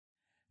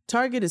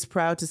Target is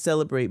proud to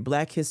celebrate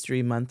Black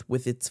History Month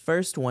with its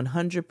first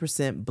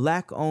 100%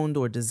 Black-owned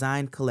or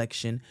designed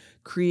collection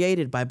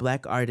created by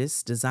Black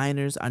artists,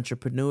 designers,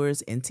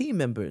 entrepreneurs, and team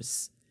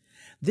members.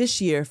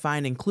 This year,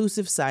 find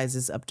inclusive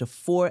sizes up to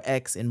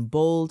 4X in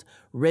bold,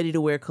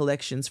 ready-to-wear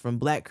collections from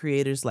Black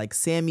creators like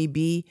Sammy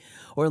B,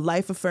 or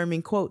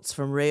life-affirming quotes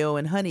from Rayo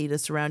and Honey to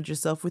surround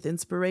yourself with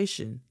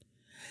inspiration.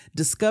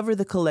 Discover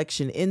the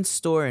collection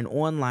in-store and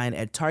online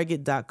at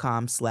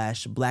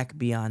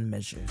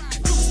target.com/blackbeyondmeasure.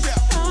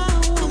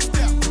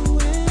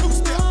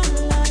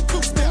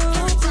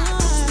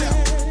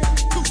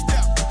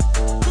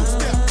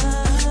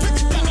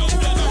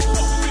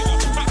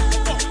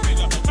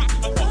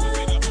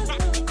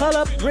 Call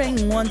up,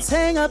 ring once,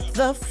 hang up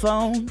the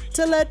phone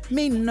to let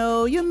me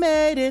know you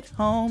made it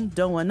home.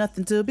 Don't want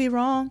nothing to be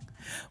wrong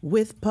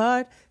with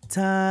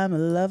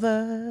part-time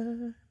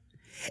lover.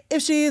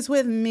 If she's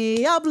with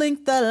me, I'll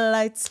blink the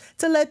lights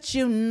to let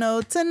you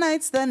know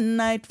tonight's the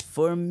night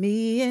for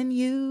me and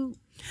you,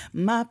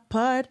 my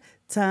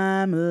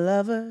part-time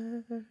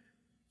lover.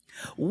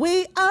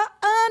 We are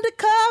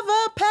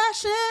undercover,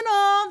 passion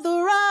on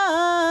the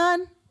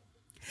run,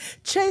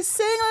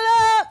 chasing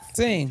love.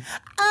 Sing.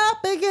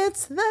 Up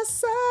against the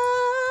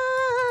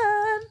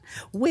sun.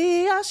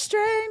 We are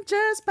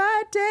strangers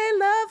by day,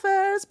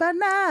 lovers by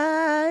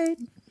night.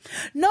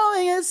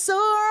 Knowing it's so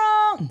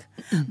wrong,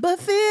 but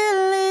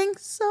feeling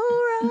so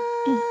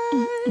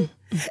right.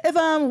 If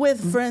I'm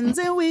with friends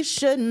and we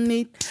should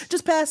meet,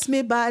 just pass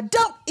me by,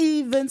 don't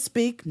even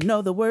speak.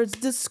 Know the words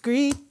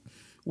discreet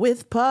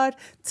with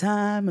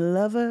part-time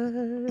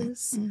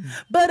lovers.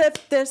 But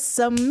if there's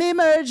some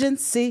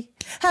emergency,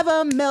 have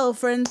a male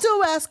friend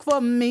to ask for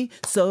me,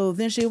 so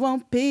then she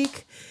won't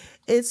peek.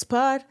 It's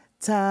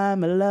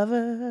part-time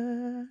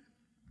lover.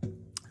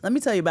 Let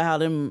me tell you about how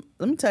them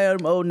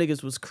old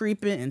niggas was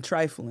creeping and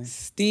trifling.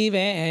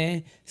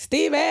 Stevie.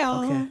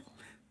 Okay.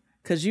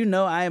 Because you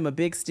know I am a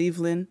big Steve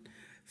Lynn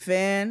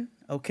fan,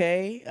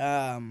 okay?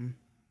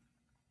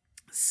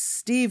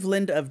 Steve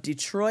Lind of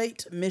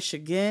Detroit,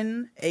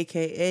 Michigan,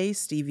 a.k.a.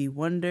 Stevie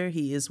Wonder.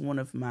 He is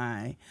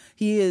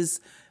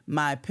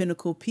my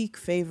pinnacle peak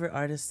favorite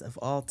artist of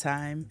all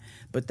time.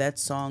 But that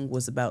song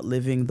was about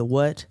living the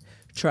what?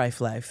 Trife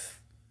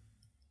life.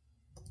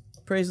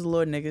 Praise the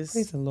Lord, niggas.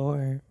 Praise the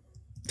Lord.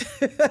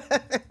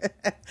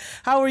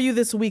 How are you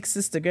this week,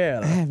 sister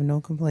girl? I have no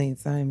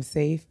complaints. I am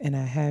safe and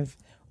I have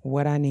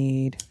what I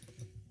need.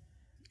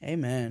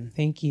 Amen.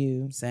 Thank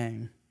you.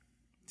 Same.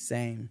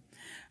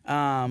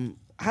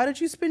 How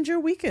did you spend your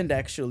weekend,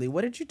 actually?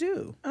 What did you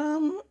do?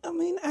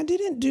 I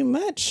didn't do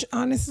much.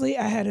 Honestly,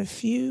 I had a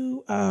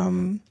few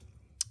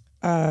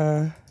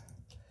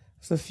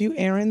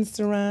errands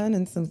to run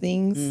and some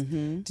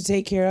things to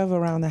take care of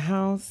around the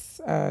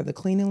house. The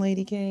cleaning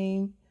lady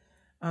came.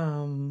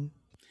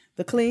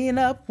 The clean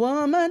up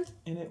woman.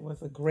 And it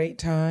was a great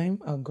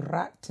time. A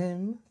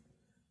gratin.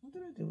 What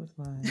did I do with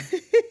mine?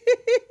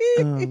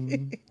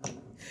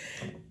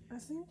 I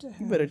seem to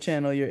have... You better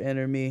channel your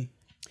inner me.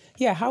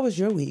 Yeah, how was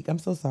your week? I'm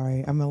so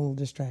sorry. I'm a little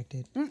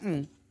distracted.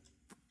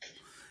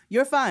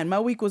 You're fine. My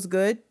week was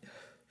good.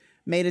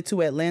 Made it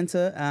to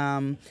Atlanta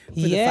for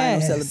the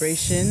final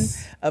celebration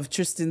of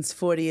Tristan's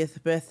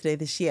 40th birthday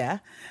this year.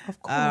 Of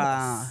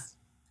course.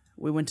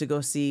 We went to go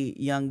see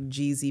Young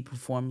Jeezy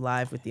perform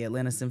live with the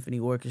Atlanta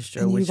Symphony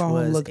Orchestra, and which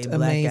was looked a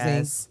black amazing.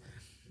 ass.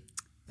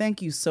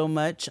 Thank you so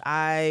much.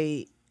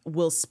 I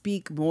will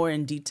speak more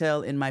in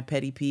detail in my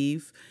petty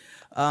peeve,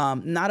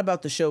 not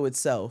about the show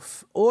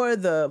itself or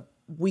the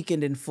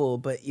weekend in full,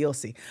 but you'll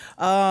see.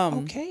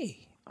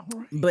 Okay. All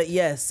right. But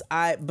yes,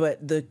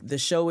 the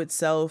show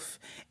itself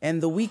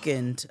and the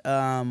weekend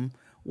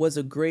was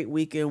a great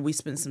weekend. We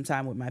spent some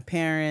time with my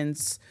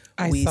parents.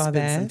 We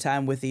spent some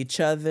time with each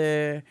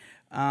other.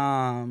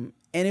 And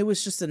it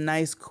was just a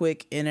nice,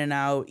 quick in and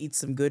out, eat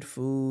some good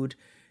food,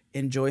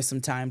 enjoy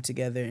some time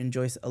together,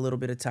 enjoy a little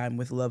bit of time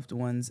with loved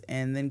ones,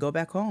 and then go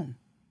back home.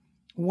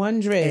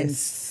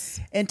 Wondrous.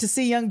 And to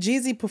see Young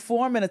Jeezy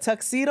perform in a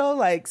tuxedo,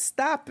 like,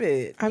 stop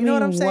it. You know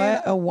what I'm saying?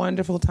 What a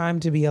wonderful time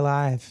to be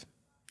alive.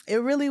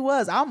 It really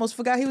was. I almost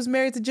forgot he was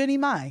married to Jenny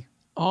Mai.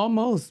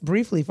 Almost.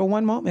 Briefly, for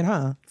one moment,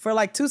 huh? For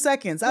like 2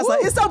 seconds. I was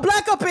like, it's so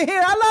black up in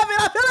here. I love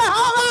it. I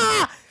feel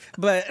like,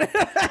 but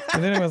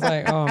and then it was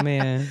like, oh,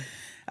 man.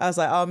 I was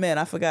like, oh, man,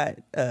 I forgot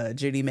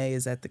Jenny May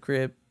is at the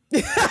crib.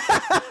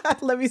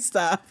 Let me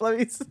stop. So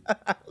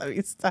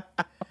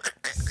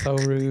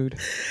rude.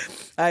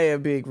 I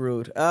am being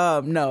rude.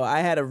 No,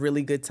 I had a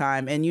really good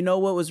time. And you know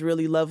what was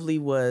really lovely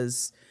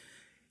was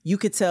you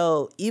could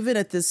tell even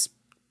at this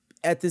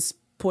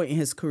point in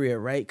his career,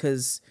 right?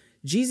 Because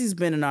Jeezy's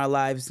been in our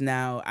lives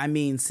now, I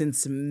mean,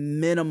 since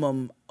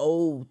minimum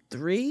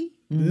 03,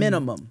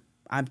 minimum.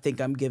 I think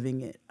I'm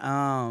giving it.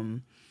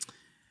 And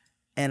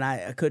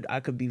I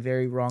could be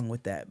very wrong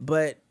with that.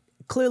 But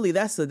clearly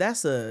that's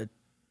a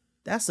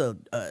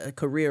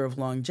career of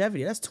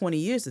longevity. That's 20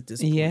 years at this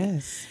point.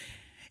 Yes.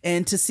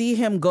 And to see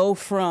him go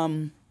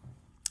from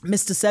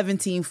Mr.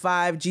 17.5,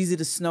 Jeezy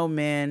the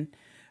Snowman,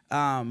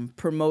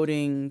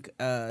 promoting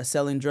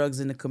selling drugs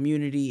in the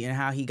community and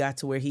how he got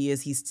to where he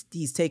is.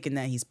 He's taken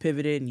that, he's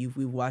pivoted, and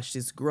we've watched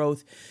his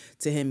growth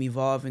to him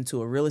evolve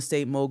into a real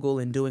estate mogul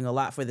and doing a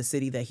lot for the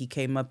city that he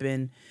came up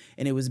in.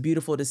 And it was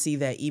beautiful to see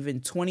that even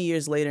 20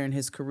 years later in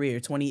his career,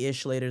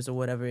 20-ish later or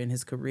whatever in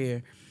his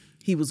career,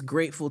 he was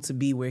grateful to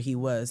be where he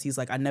was. He's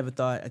like, I never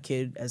thought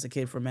as a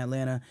kid from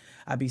Atlanta,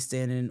 I'd be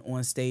standing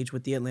on stage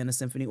with the Atlanta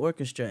Symphony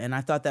Orchestra. And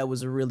I thought that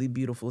was a really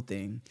beautiful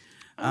thing.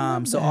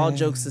 So all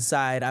jokes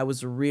aside, it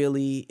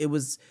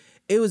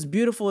was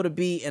beautiful to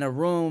be in a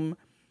room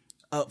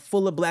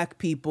full of Black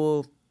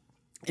people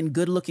in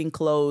good looking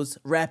clothes,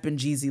 rapping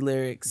Jeezy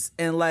lyrics,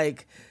 and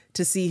like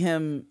to see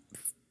him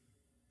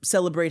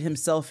celebrate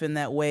himself in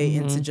that way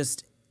and to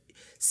just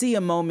see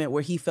a moment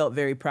where he felt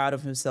very proud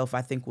of himself,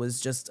 I think was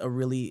just a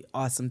really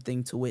awesome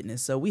thing to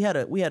witness. So we had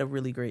a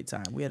really great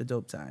time. We had a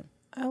dope time.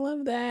 I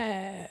love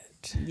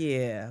that.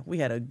 Yeah, we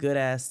had a good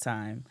ass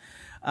time.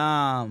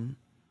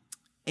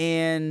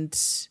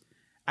 And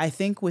I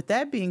think with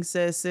that being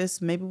said,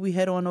 sis, maybe we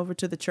head on over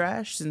to the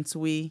trash since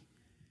we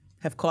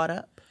have caught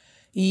up.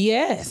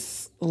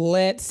 Yes,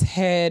 let's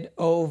head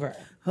over.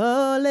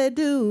 Oh, let's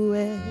do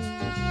it.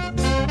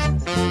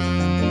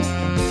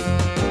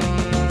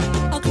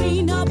 A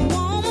clean-up woman.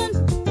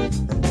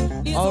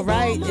 All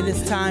right, it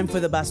is time for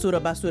the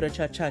basura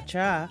cha cha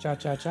cha. Cha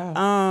cha cha.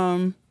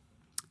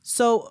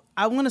 So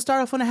I want to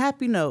start off on a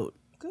happy note.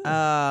 Good.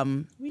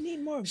 We need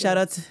more. Shout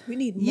out to We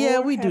need more. Yeah,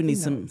 we do happy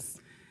need notes.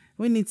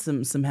 we need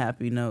some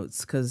happy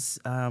notes because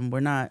we're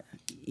not,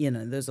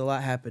 there's a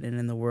lot happening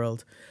in the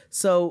world.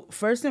 So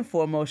first and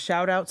foremost,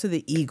 shout out to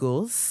the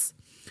Eagles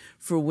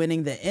for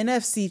winning the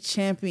NFC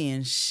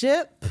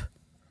Championship.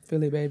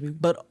 Philly, baby.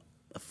 But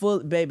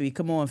baby,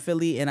 come on,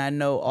 Philly. And I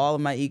know all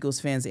of my Eagles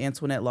fans,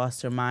 Antoinette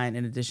lost her mind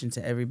in addition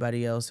to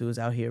everybody else who was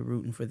out here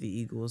rooting for the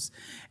Eagles.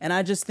 And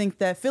I just think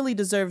that Philly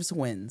deserves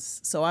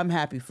wins. So I'm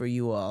happy for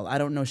you all. I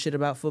don't know shit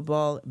about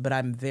football, but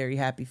I'm very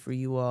happy for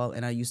you all.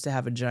 And I used to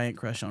have a giant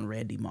crush on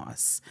Randy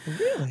Moss.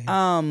 Really?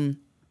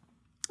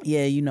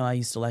 Yeah, I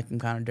used to like him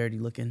kind of dirty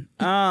looking.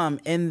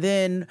 And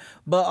then,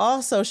 but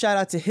also shout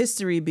out to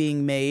history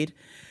being made,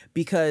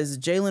 because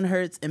Jalen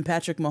Hurts and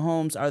Patrick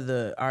Mahomes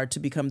are to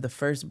become the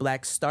first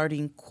Black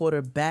starting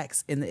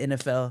quarterbacks in the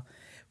NFL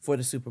for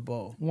the Super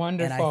Bowl.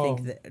 Wonderful. And I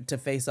think that to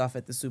face off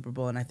at the Super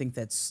Bowl, and I think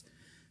that's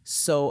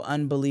so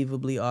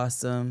unbelievably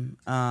awesome.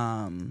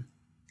 And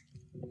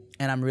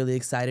I'm really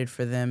excited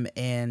for them.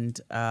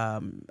 And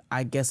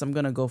I guess I'm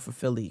gonna go for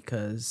Philly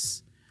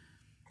because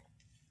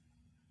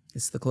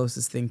it's the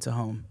closest thing to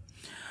home.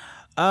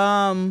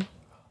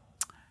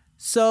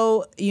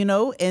 So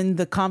in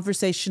the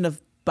conversation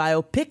of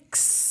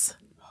biopics,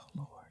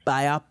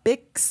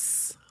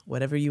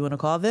 whatever you want to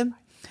call them,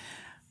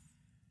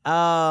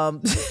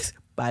 biopics.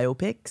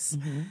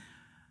 Mm-hmm.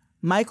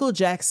 Michael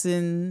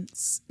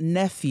Jackson's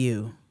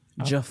nephew,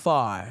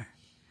 Jafar,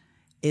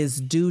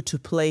 is due to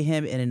play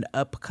him in an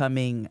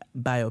upcoming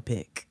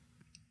biopic.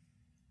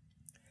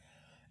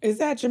 Is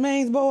that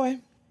Jermaine's boy?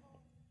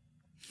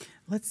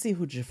 Let's see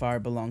who Jafar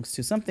belongs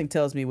to. Something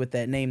tells me with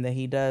that name that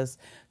he does,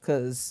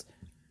 because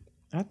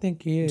I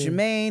think he is.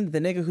 Jermaine, the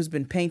nigga who's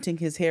been painting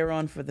his hair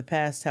on for the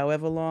past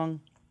however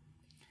long,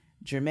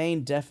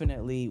 Jermaine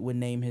definitely would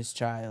name his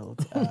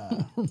child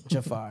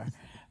Jafar.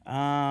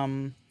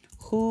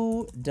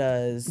 Who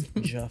does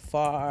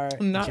Jafar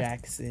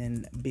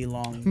Jackson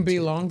belong to?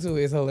 Belong to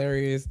is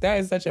hilarious. That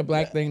is such a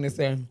Black thing to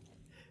say.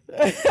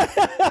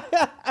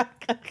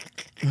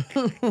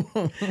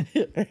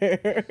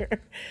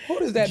 Who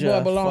does that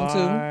boy belong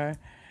to?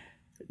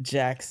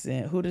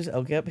 Jackson. Who does?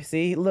 Okay,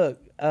 see, look,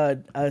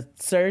 a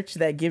search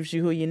that gives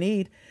you who you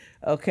need.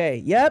 Okay,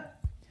 yep.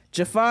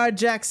 Jafar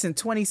Jackson,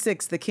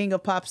 26, the King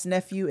of Pop's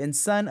nephew and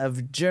son of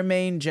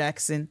Jermaine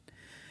Jackson,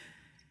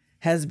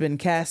 has been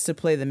cast to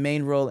play the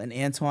main role in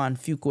Antoine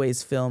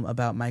Fuqua's film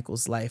about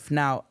Michael's life.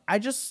 Now,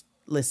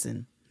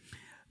 listen,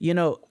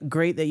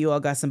 great that you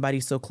all got somebody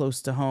so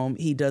close to home.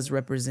 He does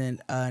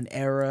represent an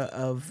era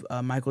of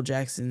Michael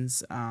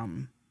Jackson's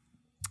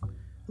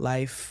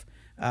life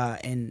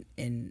in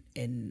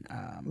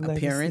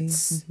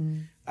appearance. Mm-hmm.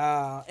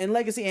 In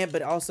legacy,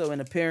 but also in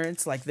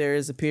appearance. Like, there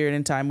is a period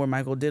in time where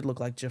Michael did look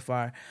like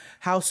Jafar.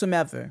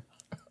 Howsoever,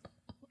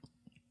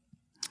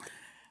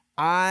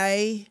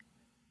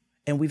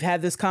 and we've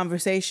had this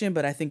conversation,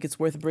 but I think it's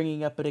worth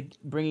bringing up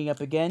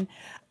again.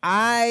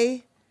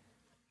 I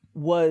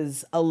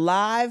was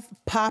alive,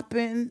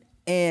 popping,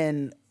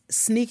 and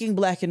sneaking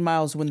Black and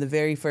Miles when the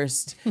very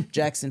first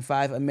Jackson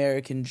 5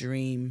 American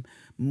Dream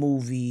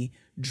movie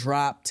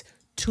dropped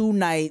 2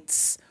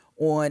 nights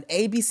on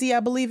ABC, I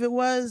believe it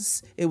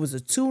was. It was a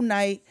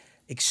 2-night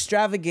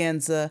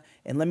extravaganza.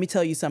 And let me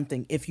tell you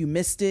something. If you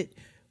missed it,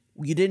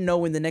 you didn't know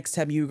when the next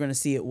time you were going to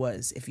see it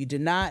was. If you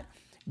did not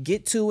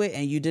get to it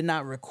and you did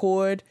not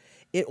record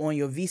it on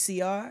your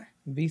VCR,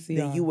 VCR.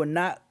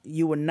 that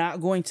you were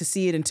not going to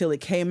see it until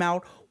it came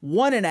out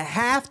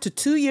 1.5 to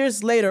 2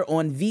 years later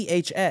on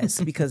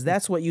VHS, because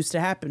that's what used to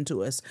happen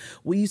to us.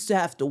 We used to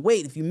have to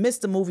wait. If you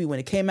missed a movie when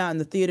it came out in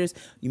the theaters,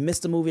 you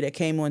missed a movie that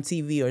came on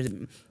TV,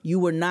 or you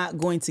were not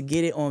going to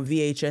get it on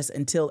VHS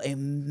until a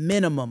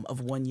minimum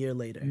of 1 year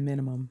later.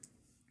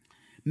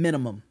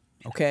 Minimum.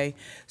 Okay.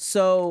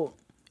 So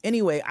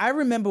anyway, I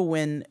remember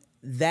when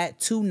that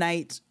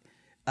 2-night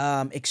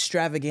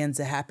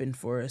extravaganza happened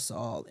for us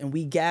all, and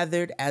we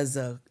gathered as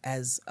a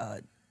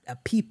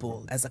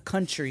people, as a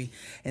country,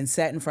 and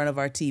sat in front of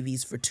our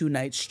TVs for 2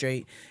 nights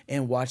straight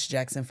and watched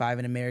Jackson 5: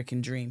 An American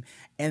Dream.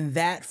 And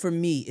that for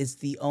me is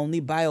the only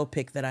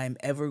biopic that I'm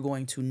ever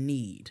going to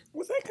need.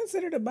 Was that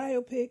considered a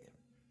biopic?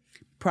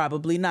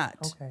 Probably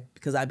not. Okay.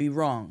 Because I'd be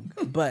wrong.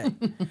 But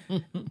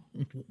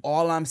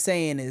all I'm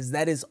saying is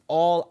that is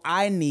all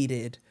I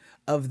needed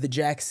of the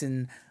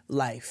Jackson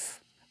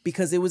life.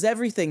 Because it was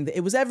everything.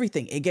 It was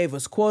everything. It gave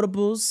us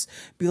quotables.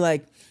 Be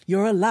like,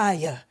 you're a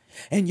liar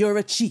and you're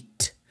a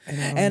cheat.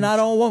 And I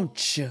don't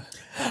want you.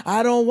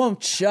 I don't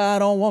want you. I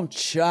don't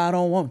want you. I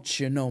don't want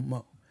you no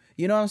more.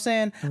 You know what I'm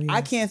saying? Oh, yes.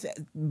 I can't.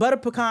 Butter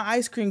pecan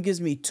ice cream gives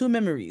me 2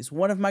 memories.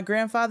 One of my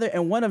grandfather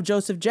and one of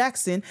Joseph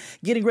Jackson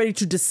getting ready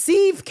to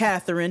deceive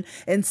Catherine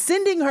and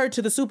sending her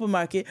to the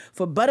supermarket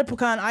for butter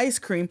pecan ice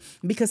cream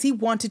because he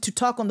wanted to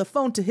talk on the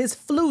phone to his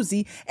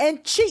floozy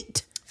and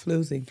cheat.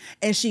 Floozy.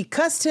 And she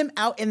cussed him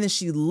out and then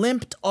she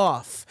limped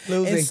off.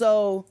 Floozy. And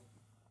so,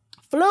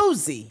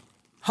 floozy.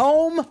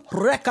 Home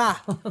wrecker.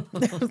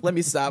 Let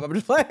me stop. I'm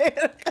just playing.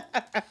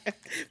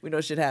 We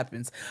know shit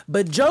happens.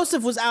 But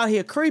Joseph was out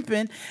here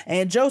creeping,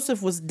 and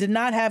Joseph did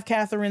not have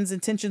Catherine's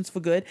intentions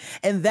for good.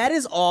 And that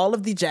is all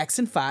of the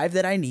Jackson 5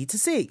 that I need to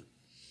see.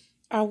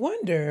 I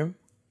wonder,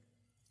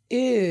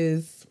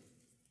 is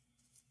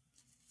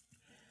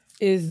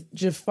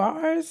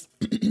Jafar's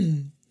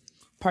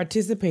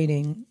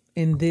participating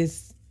in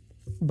this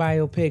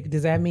biopic?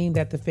 Does that mean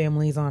that the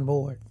family's on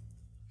board?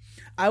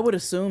 I would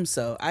assume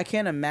so. I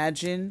can't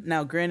imagine.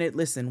 Now, granted,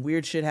 listen,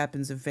 weird shit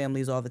happens in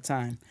families all the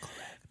time.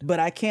 But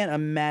I can't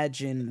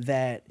imagine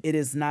that it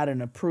is not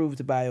an approved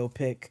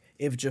biopic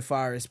if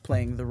Jafar is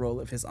playing the role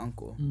of his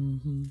uncle.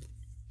 Mm-hmm.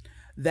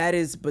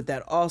 But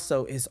that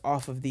also is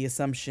off of the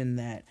assumption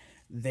that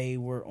they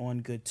were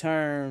on good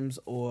terms,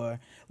 or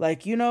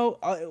like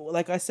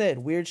I said,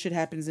 weird shit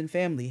happens in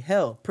family.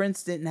 Hell,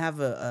 Prince didn't have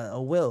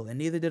a will, and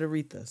neither did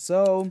Aretha.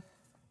 So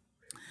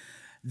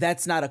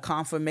that's not a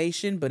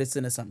confirmation, but it's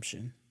an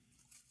assumption.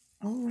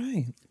 All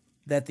right.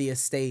 That the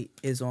estate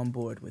is on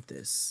board with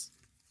this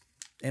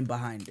and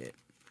behind it.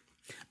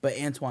 But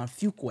Antoine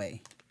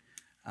Fuqua,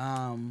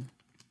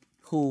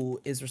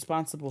 who is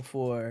responsible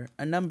for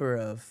a number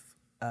of,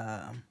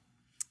 I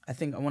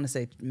want to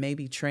say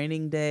maybe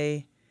Training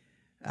Day,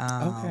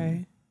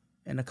 okay,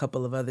 and a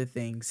couple of other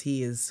things.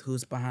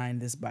 Who's behind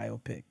this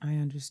biopic. I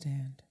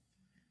understand.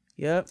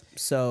 Yep.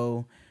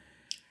 So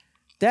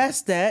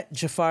that's that.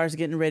 Jafar's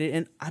getting ready.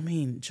 And I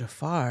mean,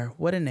 Jafar,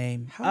 what a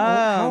name.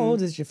 How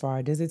old is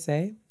Jafar? Does it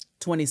say?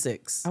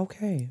 26.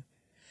 Okay.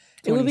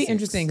 It would be 26.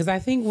 interesting because I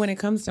think when it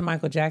comes to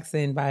Michael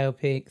Jackson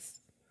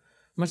biopics,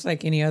 much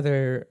like any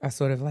other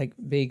sort of like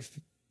big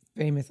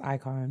famous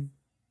icon,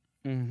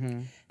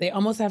 they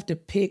almost have to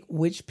pick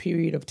which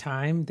period of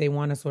time they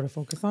want to sort of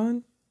focus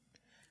on.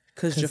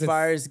 Because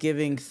Jafar is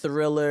giving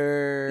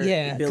Thriller,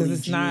 yeah, because Billie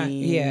it's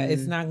Jean.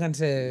 it's not going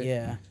to.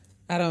 Yeah.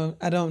 I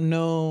don't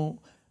know.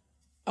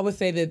 I would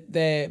say that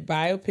the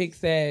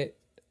biopics that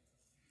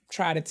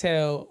try to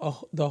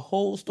tell the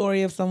whole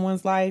story of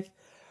someone's life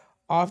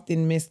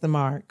often miss the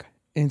mark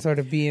and sort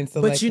of being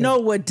selective. But you know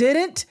what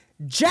didn't?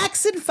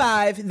 Jackson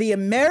 5, The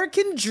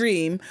American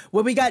Dream,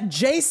 where we got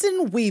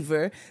Jason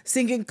Weaver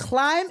singing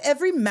Climb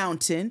Every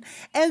Mountain,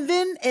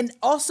 and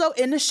also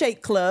in the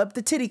Shake Club,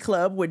 the Titty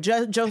Club, where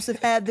Joseph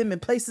had them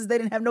in places they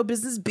didn't have no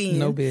business being.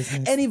 No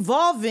business. And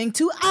evolving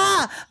to,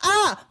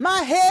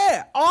 my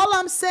hair. All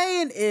I'm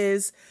saying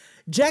is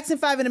Jackson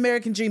 5, An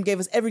American Dream gave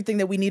us everything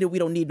that we needed. We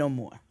don't need no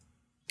more.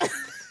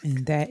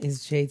 And that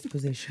is Jade's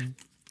position.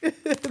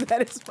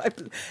 That is my.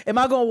 Am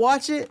I gonna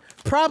watch it?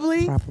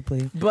 Probably.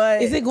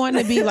 But is it going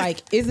to be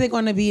like? Is it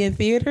going to be in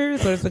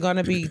theaters, or is it going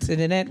to be to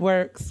the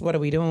networks? What are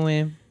we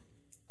doing?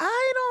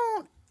 I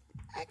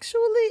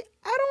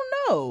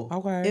don't know.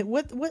 Okay.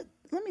 What?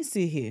 Let me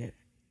see here.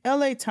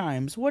 L.A.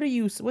 Times. What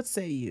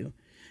say you?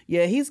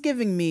 Yeah, he's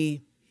giving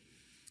me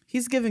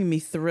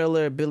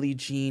Thriller, Billie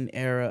Jean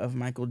era of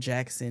Michael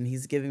Jackson.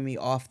 He's giving me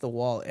Off the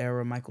Wall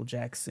era Michael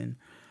Jackson.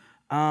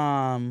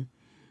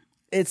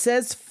 It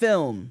says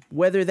film.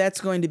 Whether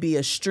that's going to be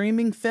a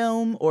streaming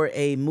film or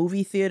a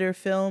movie theater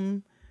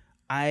film,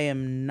 I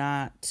am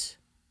not.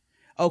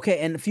 Okay,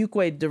 and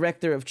Fuqua,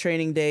 director of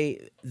Training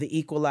Day, The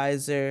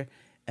Equalizer,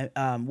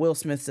 Will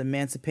Smith's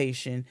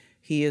Emancipation,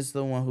 he is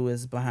the one who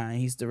is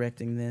behind. He's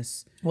directing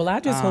this. Well, I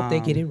just hope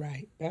they get it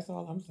right. That's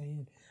all I'm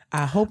saying.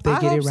 I hope they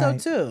get it right. I hope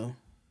so too.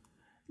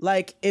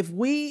 Like, it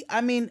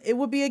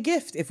would be a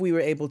gift if we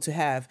were able to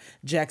have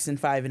Jackson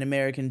 5, An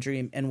American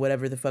Dream, and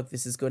whatever the fuck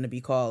this is going to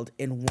be called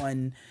in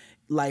one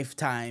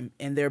lifetime.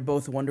 And they're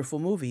both wonderful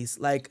movies.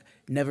 Like,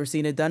 Never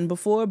seen it done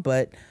before,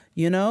 but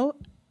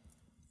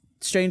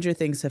stranger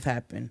things have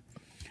happened.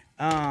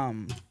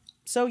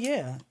 So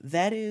yeah,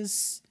 that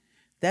is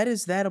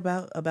that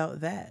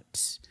about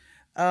that.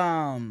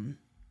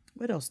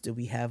 What else do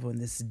we have on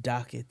this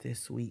docket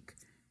this week?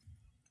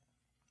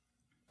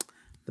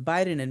 The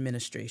Biden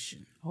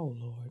administration Oh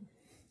Lord.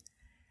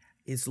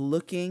 is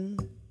looking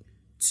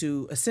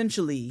to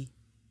essentially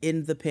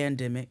end the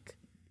pandemic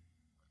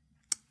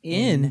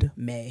in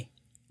May.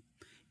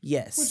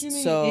 Yes. What do you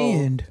mean so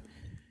end?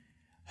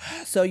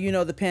 So,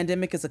 the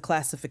pandemic is a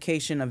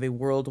classification of a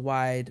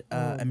worldwide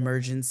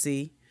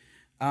emergency.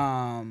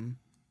 That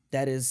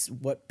is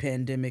what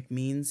pandemic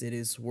means. It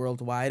is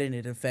worldwide and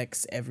it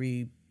affects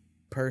every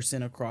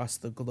person across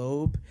the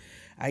globe.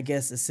 I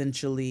guess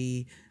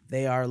essentially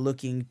they are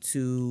looking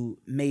to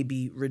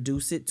maybe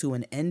reduce it to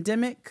an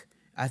endemic.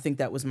 I think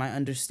that was my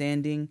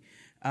understanding.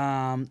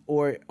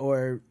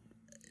 Or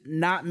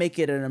not make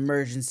it an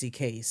emergency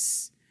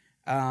case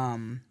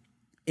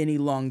any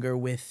longer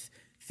with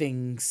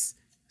things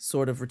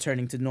sort of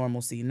returning to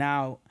normalcy.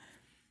 Now,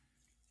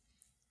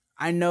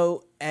 I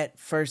know at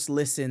first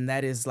listen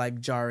that is like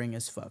jarring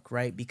as fuck,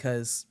 right?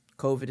 Because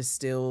COVID is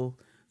still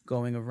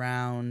going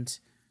around.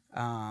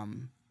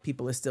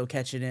 People are still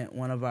catching it.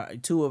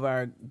 Two of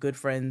our good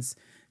friends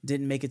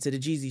didn't make it to the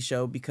Jeezy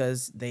show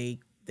because they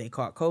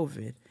caught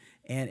COVID.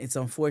 And it's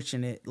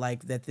unfortunate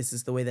like that this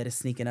is the way that it's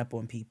sneaking up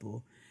on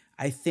people.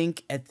 I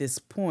think at this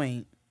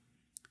point,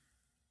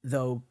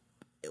 though,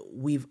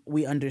 we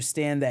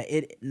understand that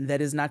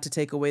that is not to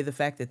take away the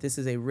fact that this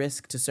is a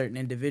risk to certain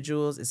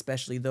individuals,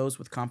 especially those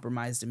with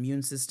compromised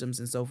immune systems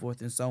and so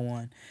forth and so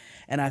on.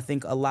 And I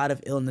think a lot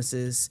of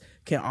illnesses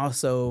can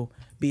also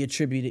be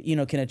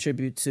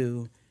attributed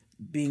to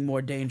being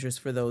more dangerous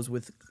for those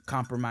with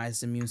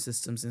compromised immune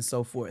systems and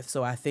so forth.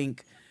 So I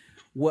think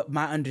what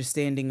my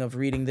understanding of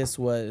reading this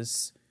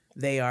was,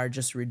 they are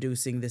just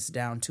reducing this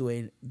down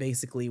to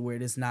basically where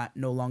it is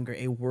no longer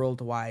a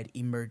worldwide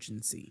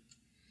emergency.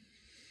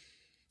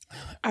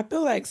 I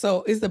feel like,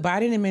 so is the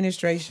Biden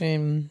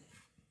administration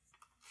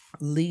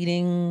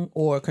leading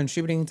or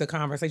contributing to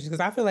conversations? Because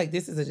I feel like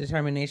this is a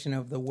determination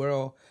of the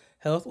World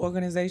Health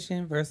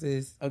Organization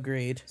versus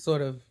Agreed.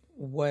 sort of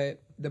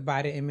what the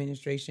Biden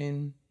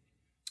administration,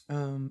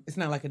 it's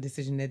not like a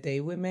decision that they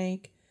would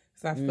make.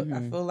 So I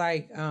feel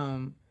like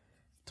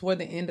toward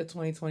the end of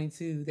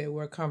 2022, there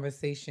were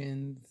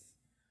conversations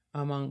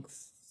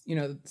amongst,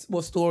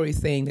 stories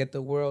saying that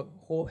the World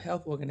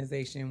Health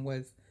Organization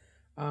was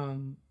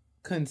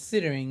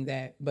considering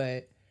that,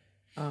 but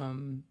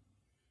I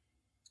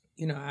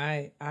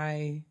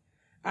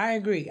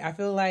agree. I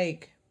feel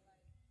like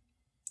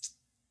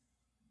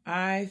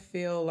I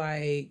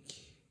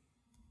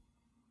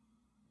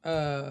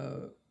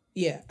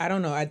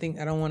don't know. I think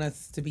I don't want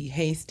us to be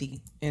hasty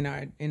in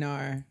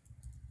our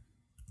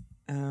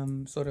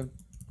sort of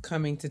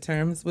coming to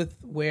terms with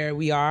where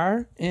we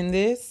are in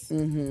this.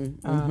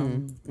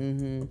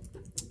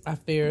 I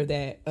fear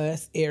that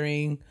us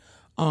erring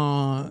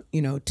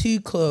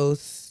too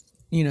close,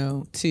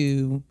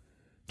 to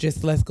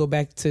just let's go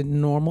back to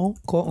normal,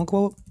 quote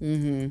unquote,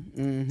 will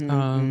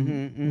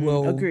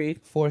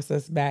Agreed. force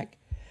us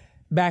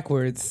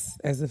backwards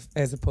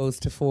as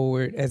opposed to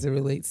forward as it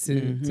relates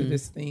to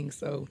this thing.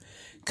 So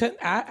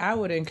I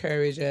would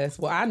encourage us.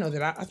 Well, I know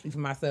that I speak for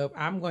myself.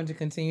 I'm going to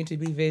continue to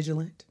be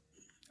vigilant.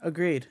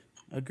 Agreed.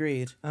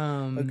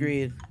 And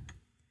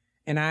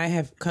I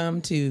have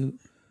come to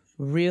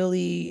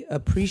really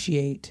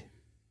appreciate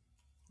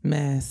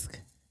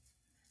mask.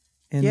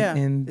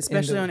 And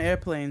especially on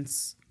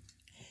airplanes.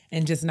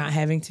 And just not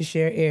having to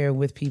share air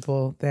with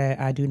people that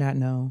I do not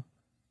know.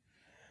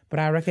 But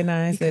I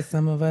recognize that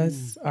some of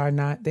us are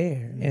not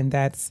there, and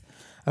that's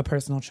a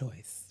personal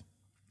choice.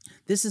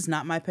 This is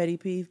not my petty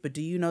peeve, but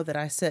do you know that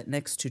I sat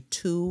next to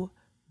 2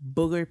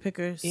 booger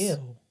pickers?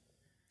 Ew.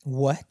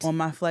 What? On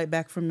my flight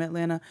back from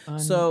Atlanta.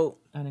 So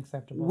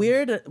unacceptable.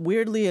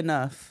 Weirdly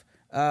enough,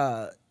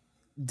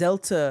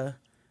 Delta,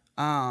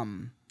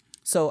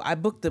 so I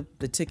booked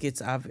the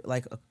tickets a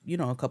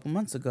couple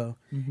months ago,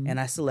 and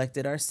I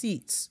selected our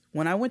seats.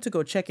 When I went to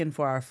go check in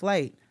for our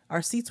flight,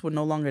 our seats were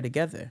no longer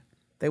together.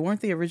 They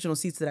weren't the original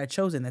seats that I'd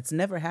chosen. That's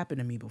never happened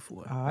to me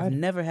before. Odd. I've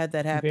never had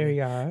that happen.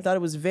 Very odd. I thought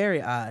it was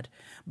very odd.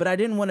 But I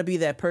didn't want to be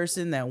that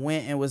person that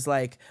went and was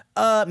like,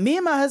 me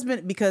and my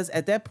husband, because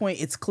at that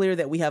point, it's clear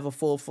that we have a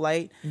full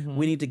flight.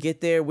 We need to get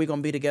there. We're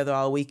going to be together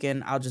all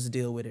weekend. I'll just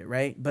deal with it,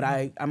 right? But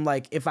I'm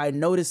like, if I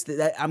notice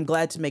that, I'm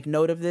glad to make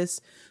note of this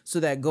so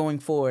that going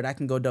forward, I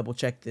can go double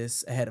check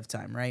this ahead of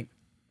time, right?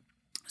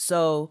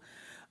 So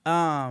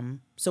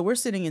we're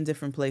sitting in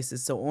different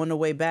places. So on the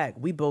way back,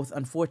 we both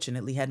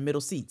unfortunately had middle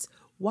seats.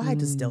 Why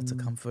does Delta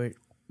Comfort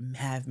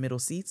have middle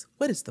seats?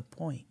 What is the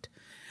point?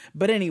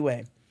 But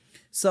anyway,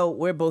 so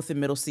we're both in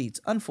middle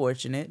seats.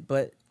 Unfortunate,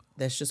 but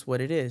that's just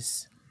what it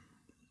is.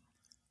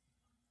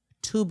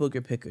 2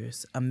 booger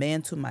pickers, a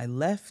man to my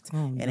left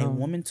and a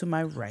woman to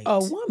my right. A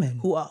woman?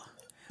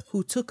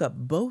 Who took up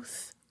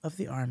both of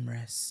the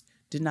armrests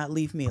did not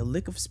leave me a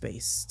lick of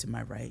space to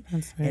my right.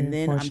 That's very And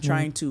then I'm unfortunate.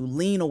 trying to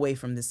lean away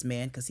from this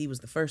man because he was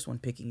the first one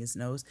picking his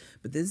nose.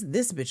 But this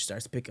bitch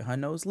starts picking her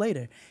nose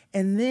later.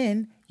 And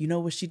then, you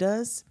know what she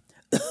does?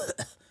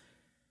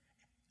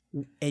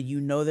 And you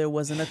know there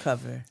wasn't a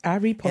cover. I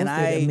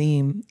reposted a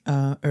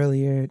meme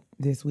earlier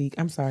this week.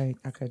 I'm sorry,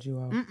 I cut you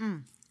off.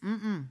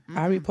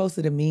 I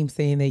reposted a meme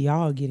saying that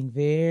y'all are getting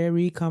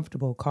very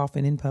comfortable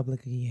coughing in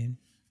public again.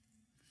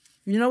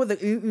 You know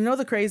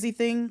the crazy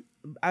thing?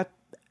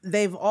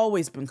 They've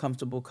always been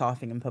comfortable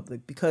coughing in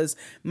public because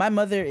my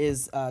mother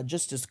is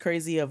just as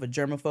crazy of a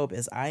germaphobe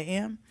as I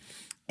am.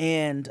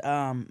 And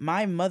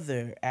my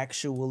mother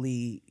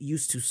actually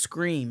used to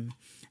scream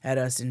at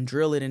us and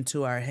drill it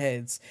into our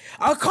heads.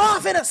 A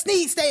cough and a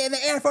sneeze stay in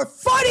the air for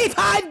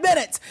 45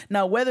 minutes.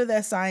 Now, whether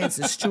that science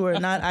is true or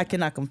not, I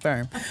cannot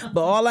confirm.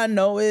 But all I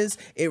know is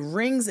it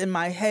rings in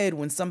my head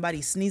when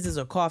somebody sneezes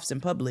or coughs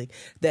in public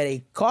that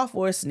a cough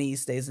or a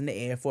sneeze stays in the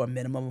air for a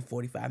minimum of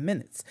 45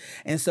 minutes.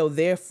 And so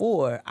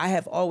therefore, I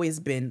have always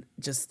been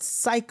just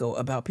psycho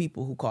about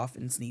people who cough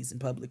and sneeze in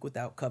public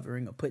without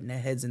covering or putting their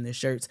heads in their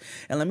shirts.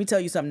 And let me tell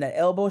you something, that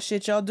elbow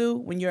shit y'all do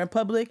when you're in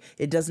public,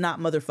 it does not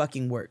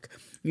motherfucking work.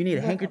 You need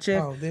a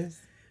handkerchief. Oh, this.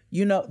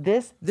 You know,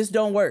 this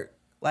don't work.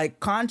 Like,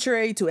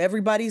 contrary to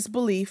everybody's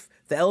belief,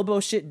 the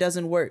elbow shit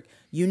doesn't work.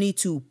 You need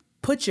to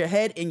put your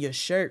head in your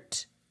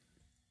shirt.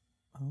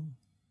 Oh.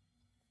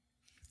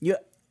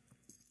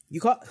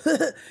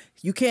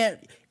 You can't,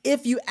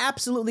 if you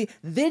absolutely,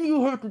 then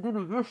you have to do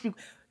the best you,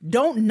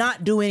 don't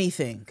not do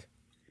anything.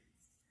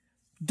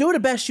 Do the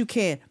best you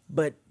can,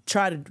 but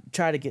try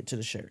to get to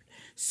the shirt.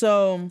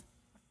 So,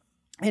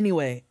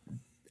 anyway,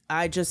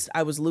 I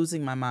was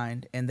losing my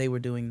mind and they were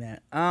doing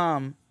that.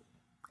 And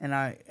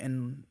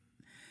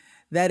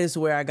that is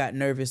where I got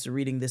nervous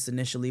reading this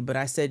initially, but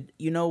I said,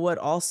 you know what?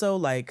 Also,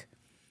 like,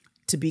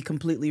 to be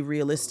completely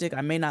realistic, I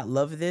may not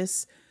love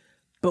this,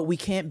 but we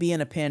can't be in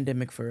a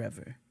pandemic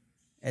forever.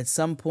 At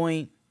some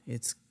point,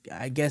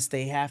 I guess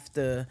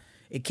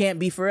it can't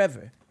be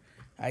forever.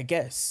 I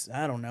guess.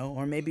 I don't know.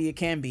 Or maybe it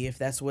can be if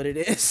that's what it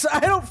is. I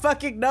don't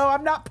fucking know.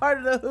 I'm not part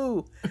of the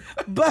WHO.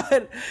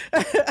 But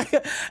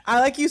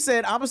like you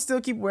said, I'm going to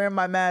still keep wearing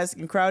my mask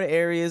in crowded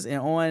areas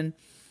and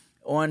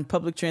on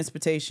public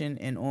transportation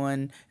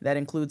and that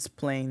includes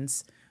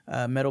planes,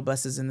 metal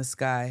buses in the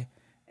sky.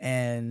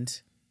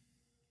 And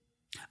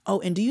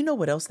do you know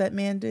what else that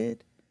man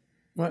did?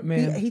 What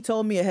man? He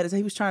told me ahead of time,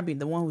 he was trying to be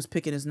the one who was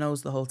picking his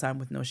nose the whole time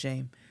with no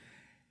shame.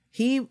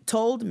 He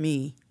told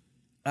me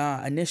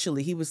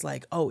initially, he was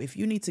like, oh, if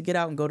you need to get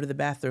out and go to the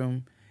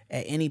bathroom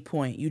at any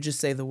point, you just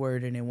say the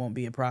word and it won't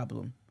be a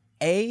problem.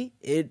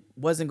 It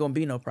wasn't going to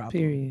be no problem.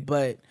 Period.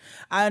 But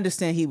I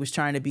understand he was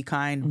trying to be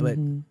kind, but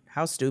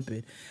how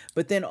stupid.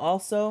 But then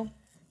also,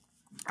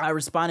 I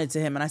responded to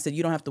him and I said,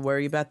 you don't have to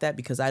worry about that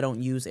because I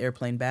don't use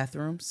airplane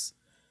bathrooms.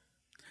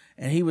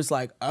 And he was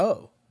like,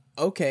 oh,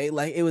 okay.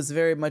 Like, it was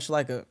very much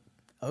like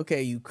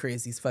okay, you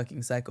crazy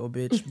fucking psycho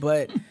bitch.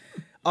 But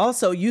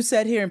also, you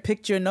sat here and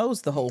picked your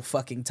nose the whole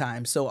fucking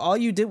time. So all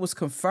you did was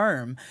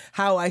confirm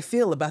how I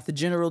feel about the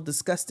general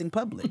disgusting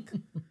public.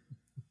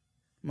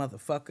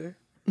 Motherfucker.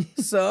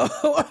 So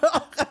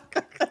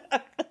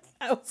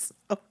I was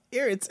so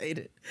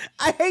irritated.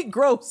 I hate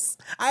gross.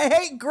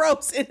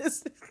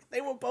 They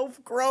were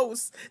both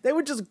gross. They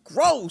were just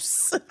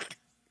gross.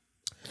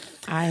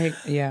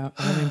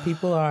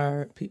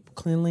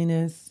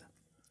 Cleanliness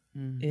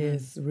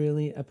is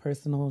really a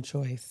personal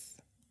choice.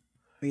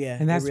 Yeah,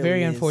 and that's it really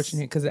very is.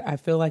 unfortunate because I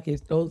feel like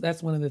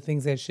that's one of the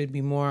things that should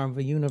be more of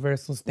a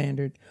universal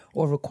standard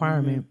or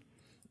requirement.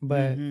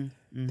 But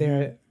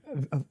there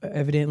are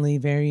evidently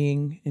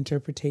varying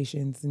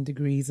interpretations and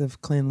degrees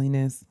of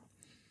cleanliness.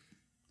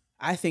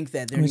 I think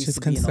that there needs to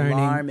be an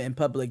alarm in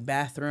public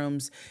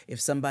bathrooms.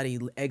 If somebody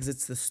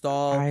exits the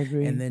stall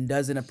and then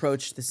doesn't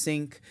approach the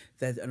sink,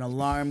 that an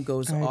alarm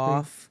goes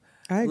off.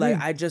 I agree.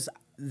 Like,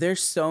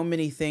 there's so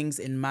many things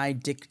in my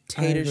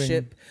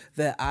dictatorship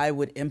that I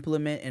would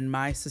implement in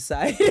my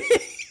society.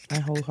 I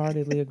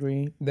wholeheartedly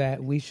agree that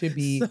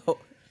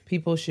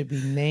people should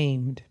be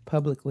named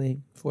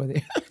publicly for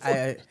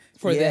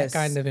that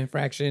kind of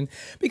infraction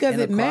because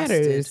it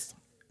matters.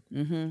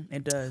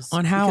 It does.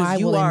 On how I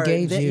will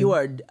engage you. You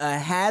are a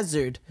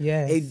hazard,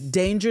 a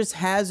dangerous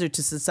hazard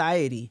to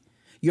society.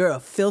 You're a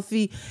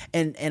filthy,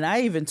 and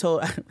I even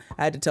I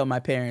had to tell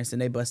my parents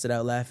and they busted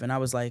out laughing. I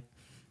was like,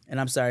 and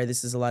I'm sorry,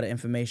 this is a lot of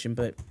information,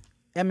 but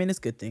I mean, it's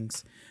good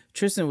things.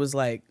 Tristan was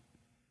like,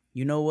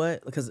 you know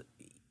what? Because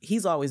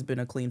he's always been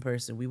a clean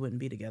person. We wouldn't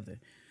be together.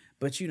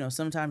 But, you know,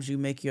 sometimes you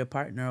make your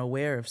partner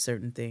aware of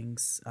certain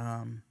things,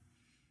 and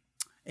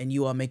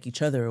you all make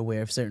each other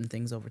aware of certain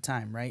things over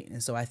time, right?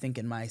 And so I think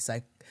in my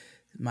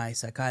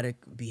psychotic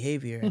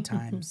behavior at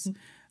times,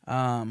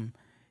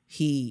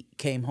 he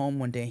came home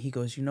one day and he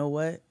goes, you know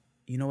what?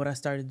 You know what I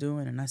started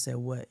doing? And I said,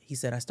 what? He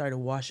said, I started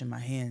washing my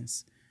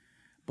hands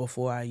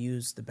before I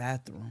used the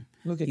bathroom.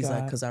 He's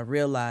like, because I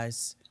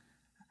realized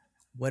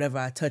whatever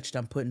I touched,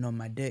 I'm putting on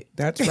my dick.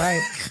 That's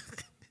right.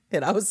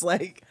 And I was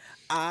like,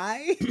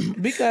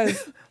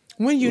 because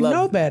When you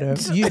know better,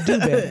 you do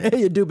better.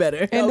 You do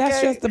better. And that's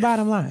okay? just the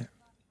bottom line.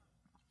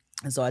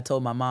 And so I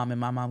told my mom, and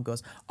my mom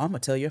goes, I'm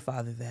going to tell your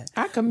father that.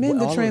 I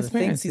commend the all transparency. Of the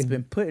things he's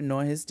been putting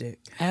on his dick.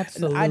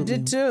 Absolutely. And I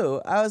did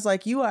too. I was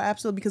like, you are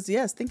absolutely, because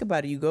yes, think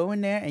about it. You go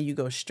in there and you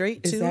go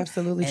straight to. It's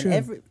absolutely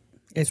and true.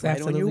 It's right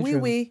absolutely on your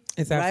wee-wee.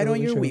 It's right absolutely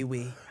on your true.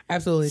 wee-wee.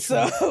 Absolutely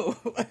true.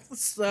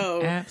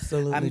 So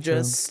Absolutely I'm true.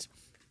 just,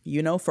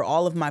 for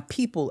all of my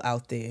people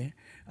out there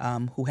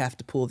who have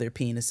to pull their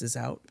penises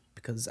out,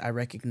 because I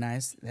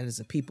recognize that is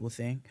a people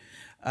thing,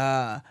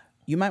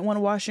 you might want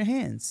to wash your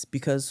hands,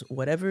 because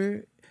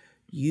whatever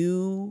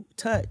you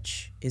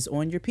touch is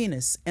on your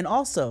penis. And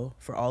also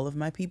for all of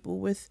my people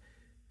with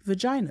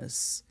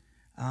vaginas,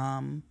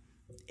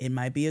 it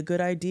might be a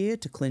good idea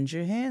to cleanse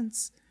your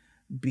hands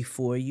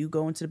before you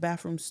go into the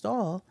bathroom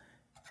stall,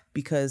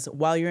 because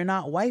while you're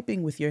not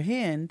wiping with your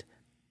hand,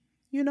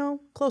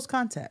 close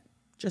contact.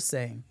 Just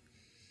saying.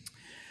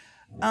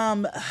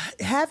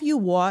 Have you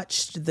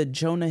watched the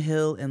Jonah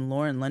Hill and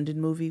Lauren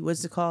London movie?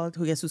 What's it called?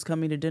 Guess Who's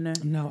Coming to Dinner?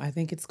 No, I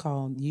think it's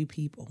called You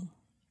People.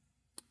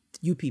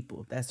 You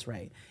People, that's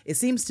right. It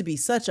seems to be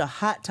such a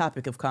hot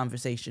topic of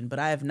conversation, but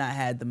I have not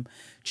had the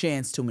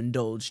chance to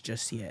indulge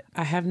just yet.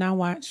 I have not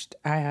watched.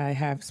 I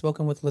have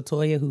spoken with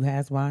LaToya, who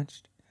has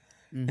watched.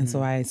 And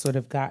so I sort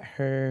of got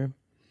her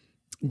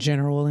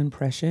general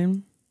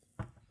impression.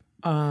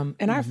 And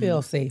I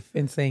feel safe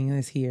in saying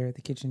this here at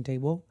the kitchen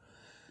table.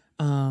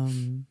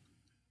 I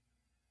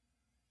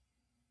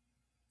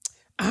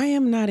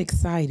am not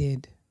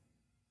excited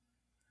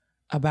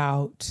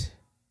about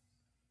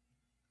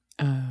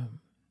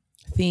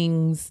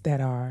things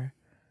that are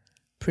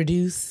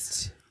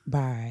produced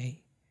by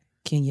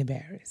Kenya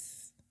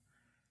Barris.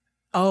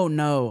 Oh,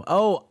 no.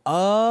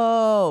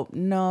 Oh,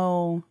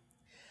 no.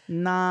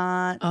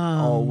 Not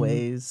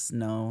always,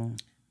 no.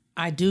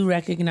 I do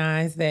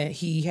recognize that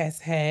he has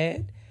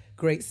had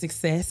great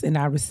success, and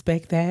I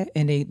respect that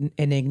and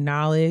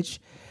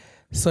acknowledge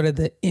sort of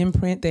the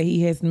imprint that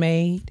he has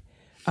made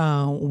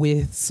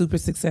with super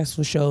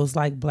successful shows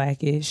like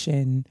Blackish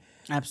and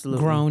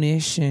Absolutely.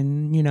 Grownish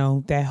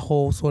and, that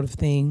whole sort of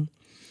thing.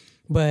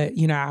 But,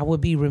 I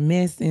would be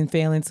remiss in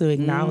failing to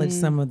acknowledge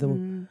some of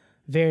the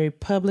very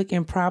public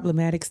and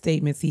problematic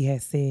statements he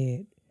has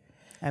said.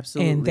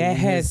 Absolutely. And that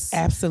has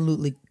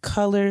absolutely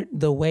colored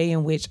the way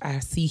in which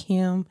I see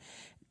him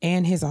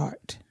and his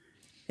art.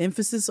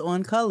 Emphasis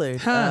on colored.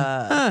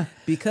 Because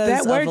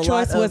that word of a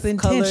choice lot was of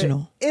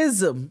intentional.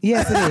 Ism.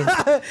 Yes, it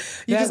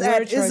is. You That just add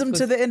word choice ism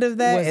to the end of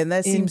that, was and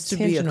that seems to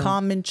be a intentional.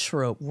 common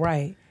trope.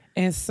 Right.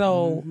 And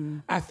so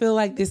I feel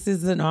like this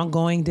is an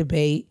ongoing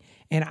debate,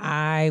 and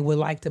I would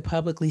like to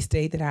publicly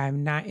state that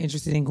I'm not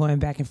interested in going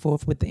back and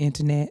forth with the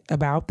internet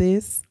about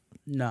this.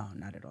 No,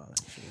 not at all,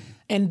 actually.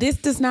 And this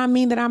does not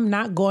mean that I'm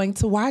not going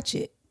to watch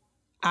it.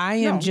 I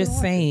am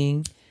just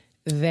saying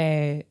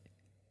that,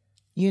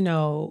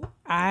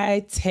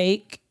 I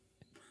take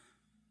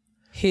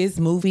his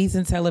movies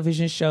and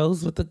television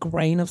shows with a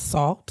grain of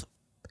salt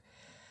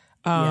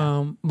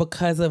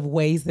because of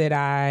ways that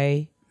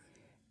I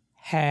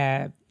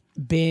have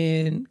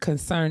been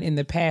concerned in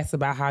the past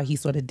about how he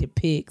sort of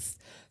depicts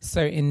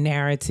certain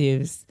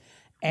narratives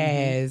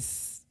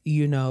as,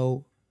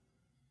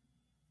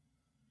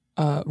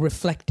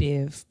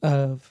 reflective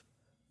of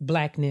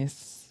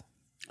Blackness.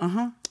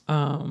 And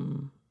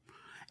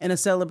a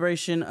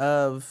celebration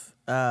of,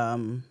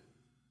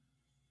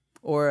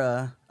 or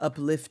a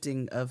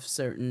uplifting of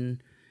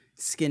certain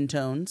skin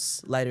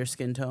tones, lighter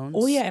skin tones.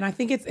 Oh yeah, and I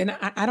think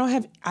I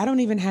don't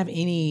even have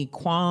any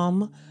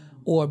qualm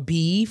or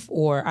beef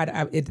or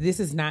this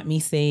is not me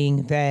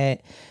saying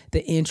that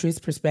the interests,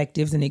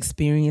 perspectives, and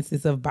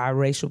experiences of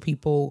biracial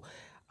people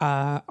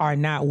are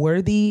not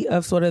worthy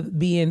of sort of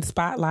being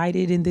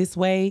spotlighted in this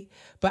way.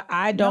 But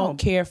I don't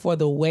care for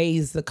the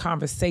ways the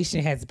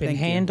conversation has been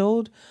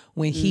handled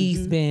when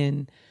he's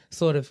been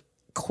sort of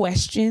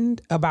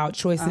questioned about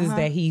choices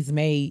that he's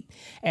made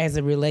as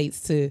it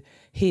relates to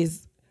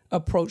his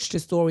approach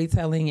to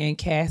storytelling and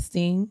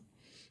casting.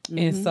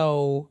 And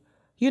so,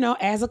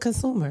 as a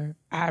consumer,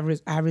 I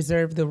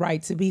reserve the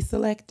right to be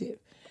selective.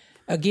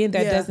 Again,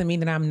 that doesn't mean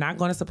that I'm not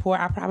going to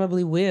support. I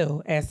probably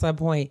will at some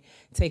point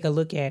take a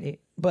look at it.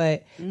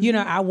 But,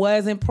 I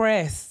was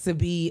impressed to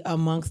be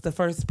amongst the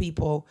first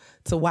people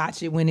to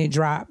watch it when it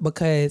dropped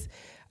because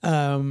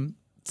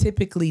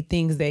typically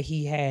things that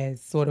he has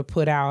sort of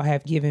put out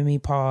have given me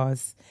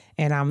pause,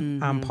 and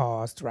I'm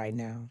paused right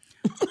now.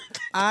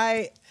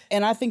 I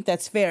think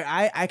that's fair.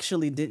 I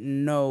actually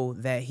didn't know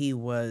that he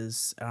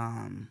was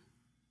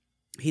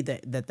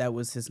that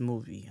was his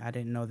movie. I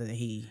didn't know that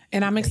he.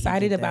 And I'm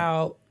excited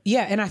about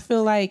and I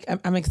feel like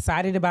I'm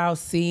excited about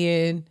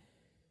seeing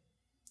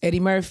Eddie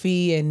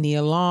Murphy and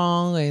Nia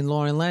Long and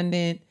Lauren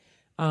London.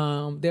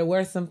 There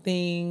were some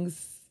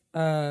things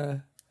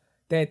that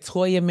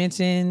Toya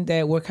mentioned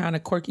that were kind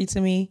of quirky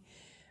to me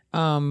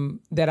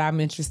that I'm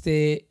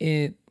interested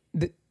in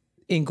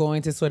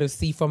going to sort of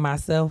see for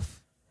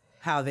myself.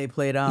 How they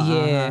played out.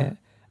 Yeah.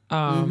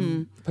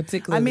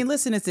 Particularly. I mean,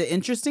 listen, it's an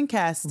interesting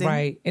casting.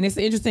 Right. And it's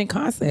an interesting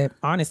concept,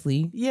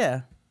 honestly.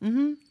 Yeah.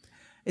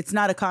 it's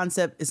not a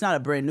concept. It's not a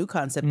brand new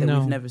concept that No.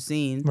 we've never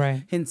seen.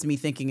 Right. Hence me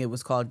thinking it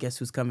was called Guess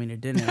Who's Coming to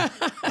Dinner.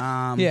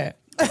 Yeah.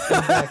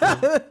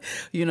 Exactly.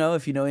 You know,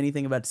 if you know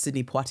anything about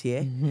Sidney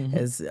Poitier,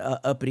 as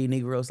uppity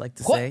Negroes like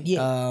to say.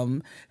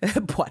 Poitier.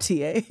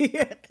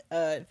 Poitier.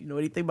 If you know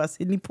anything about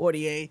Sidney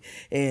Poitier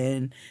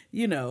and,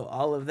 you know,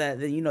 all of that,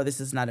 then you know this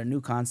is not a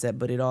new concept,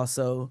 but it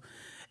also...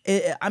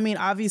 I mean,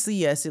 obviously,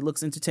 yes, it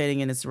looks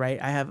entertaining and it's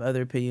right. I have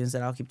other opinions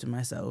that I'll keep to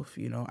myself.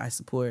 You know, I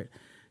support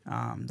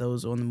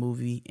those on the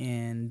movie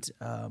and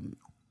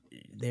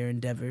their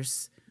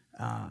endeavors,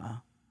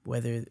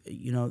 whether,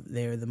 you know,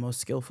 they're the most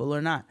skillful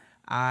or not.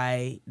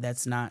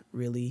 That's not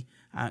really,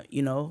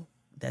 you know,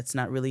 that's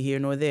not really here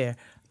nor there.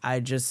 I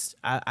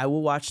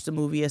will watch the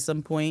movie at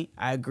some point.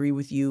 I agree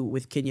with you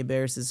with Kenya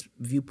Barris's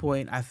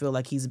viewpoint. I feel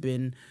like he's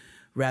been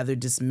rather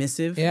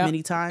dismissive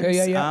many times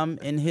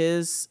in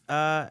his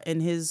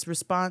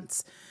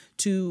response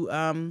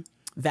to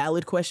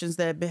valid questions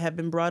that have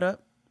been brought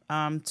up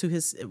to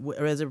his,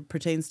 as it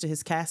pertains to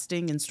his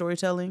casting and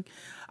storytelling.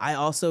 I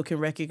also can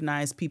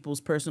recognize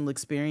people's personal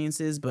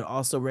experiences, but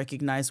also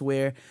recognize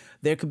where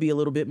there could be a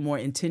little bit more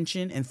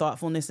intention and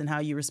thoughtfulness in how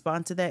you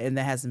respond to that, and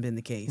that hasn't been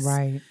the case.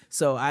 Right.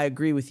 So I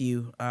agree with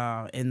you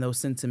in those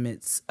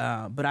sentiments,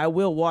 but I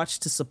will watch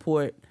to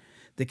support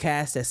the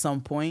cast at some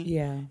point.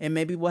 Yeah. And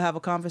maybe we'll have a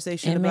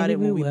conversation And about maybe it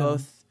when we we will.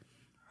 both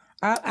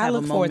I have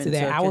look a forward to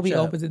moment that. to I will be catch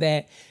up. open to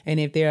that. And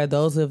if there are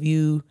those of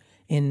you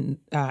in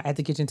at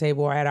the kitchen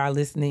table or at our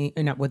listening,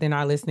 within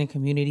our listening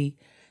community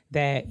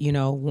that, you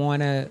know,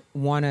 wanna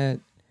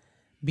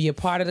be a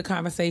part of the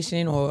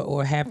conversation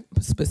or have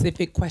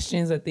specific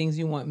questions or things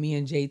you want me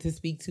and Jay to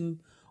speak to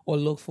or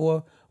look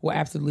for, we're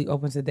absolutely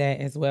open to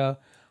that as well.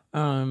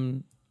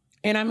 And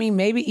I mean,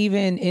 maybe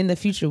even in the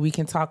future we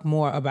can talk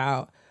more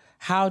about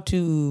how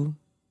to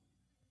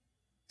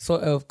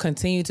sort of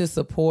continue to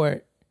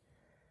support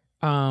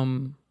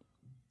art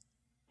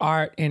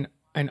and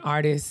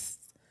artists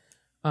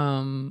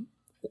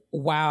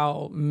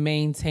while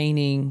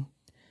maintaining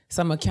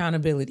some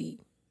accountability.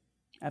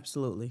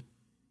 Absolutely.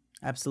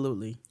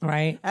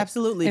 Right?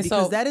 Absolutely. And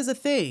Because so- that is a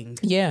thing.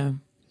 Yeah.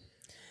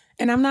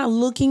 And I'm not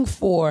looking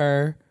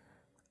for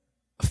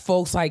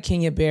folks like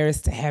Kenya Barris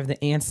to have the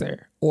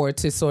answer or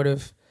to sort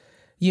of,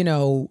 you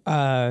know,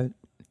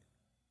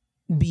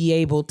 be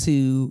able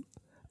to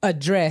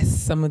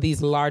address some of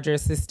these larger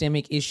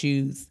systemic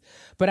issues.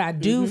 But I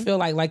do feel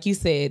like you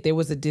said,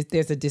 there's a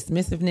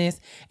dismissiveness,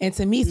 and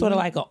to me, sort of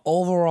like an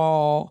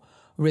overall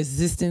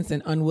resistance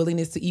and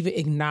unwillingness to even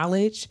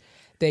acknowledge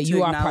that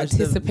you are acknowledge the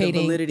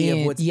participating validity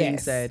in of what's being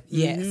said.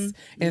 Yes,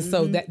 and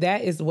so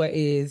that is what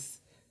is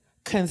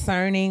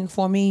concerning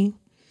for me.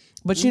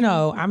 But you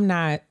know, I'm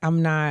not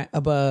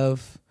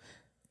above.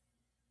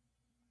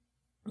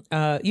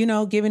 You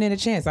know, giving it a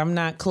chance. I'm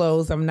not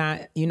closed. I'm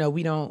not. You know,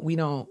 we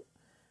don't.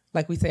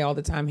 Like we say all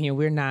the time here,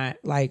 we're not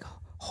like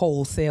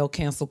wholesale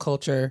cancel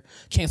culture,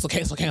 cancel.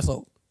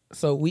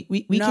 So we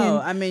No, can.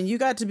 I mean, you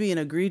got to be an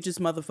egregious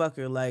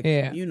motherfucker, like,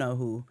 Yeah. you know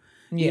who.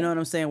 Yeah. You know what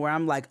I'm saying? Where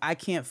I'm like, I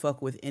can't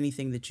fuck with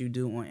anything that you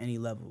do on any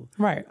level.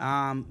 Right.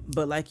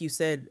 But like you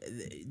said,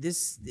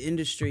 this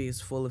industry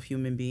is full of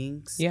human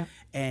beings. Yeah.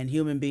 And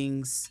human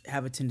beings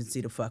have a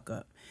tendency to fuck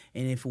up.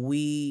 And if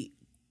we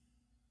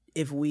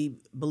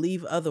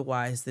believe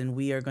otherwise, then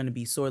we are going to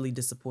be sorely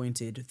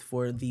disappointed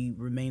for the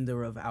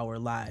remainder of our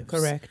lives.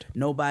 Correct.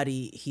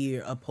 Nobody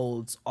here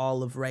upholds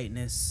all of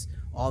rightness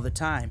all the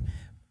time.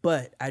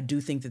 But I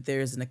do think that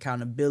there is an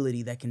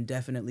accountability that can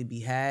definitely be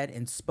had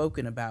and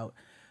spoken about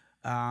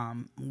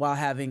while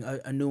having a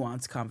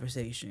nuanced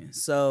conversation.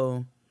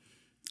 So,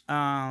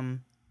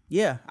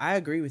 yeah, I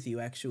agree with you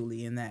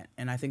actually in that.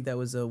 And I think that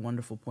was a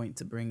wonderful point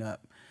to bring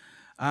up.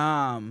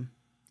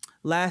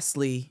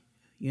 Lastly,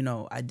 you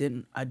know, I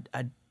don't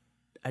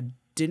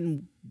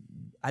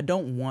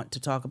want to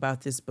talk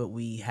about this, but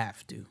we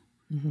have to.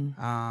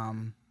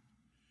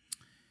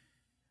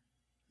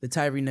 The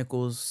Tyree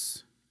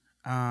Nichols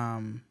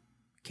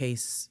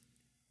case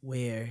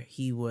where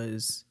he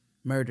was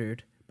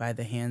murdered by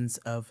the hands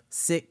of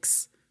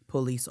 6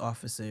 police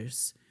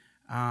officers,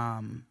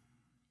 5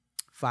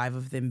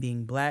 of them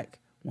being black,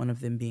 1 of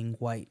them being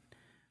white.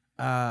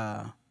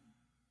 I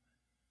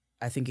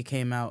think it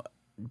came out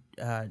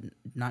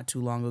not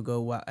too long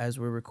ago, as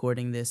we're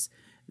recording this,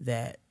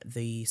 that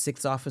the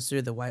 6th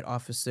officer, the white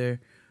officer,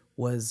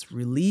 was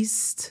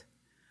released,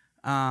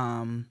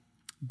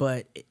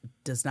 but it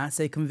does not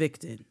say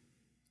convicted.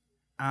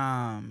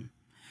 And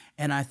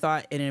I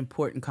thought an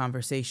important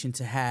conversation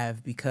to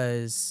have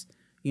because,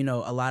 you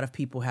know, a lot of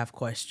people have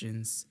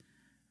questions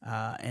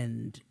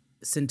and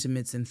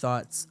sentiments and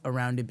thoughts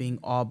around it being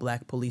all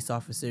black police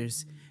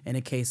officers in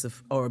a case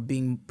of, or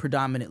being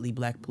predominantly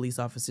black police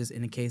officers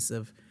in a case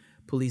of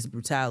police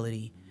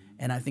brutality.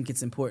 And I think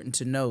it's important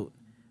to note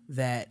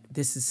that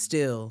this is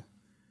still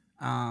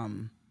a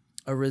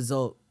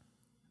result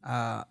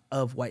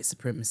of white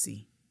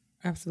supremacy.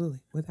 Absolutely,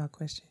 without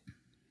question.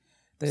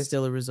 It's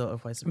still a result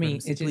of white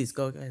supremacy. Please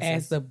go ahead.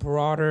 As the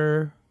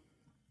broader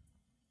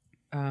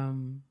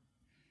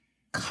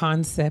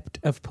concept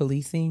of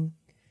policing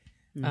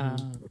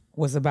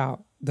was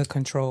about the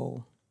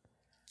control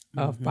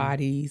of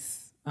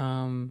bodies,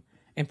 and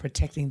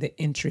protecting the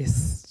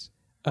interests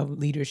of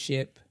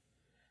leadership,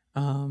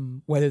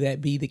 whether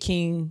that be the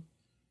king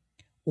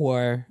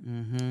or,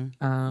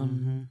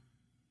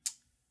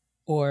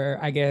 or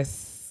I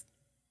guess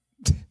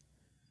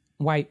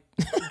white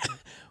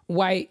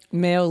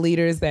male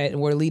leaders that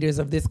were leaders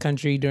of this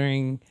country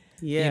during,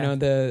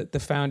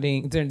 the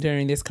founding,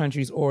 during this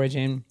country's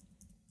origin.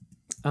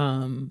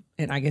 And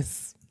I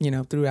guess,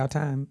 throughout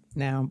time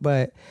now,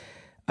 but,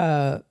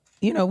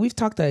 we've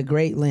talked at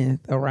great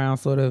length around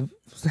sort of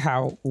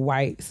how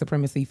white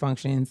supremacy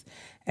functions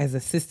as a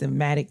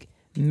systematic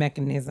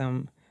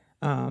mechanism,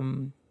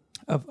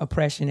 of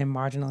oppression and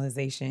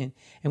marginalization.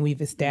 And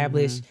we've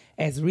established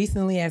as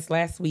recently as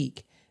last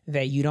week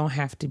that you don't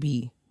have to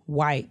be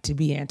white to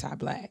be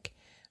anti-Black.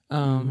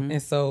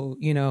 And so,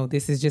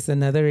 this is just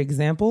another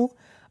example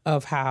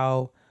of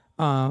how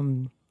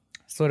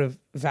sort of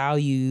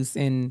values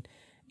and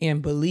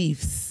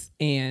beliefs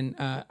and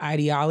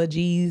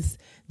ideologies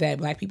that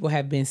Black people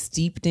have been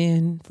steeped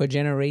in for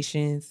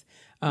generations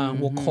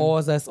will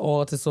cause us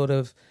all to sort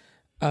of,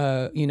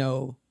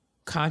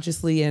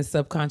 consciously and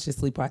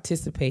subconsciously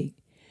participate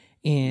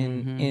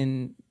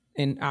in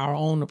our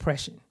own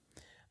oppression.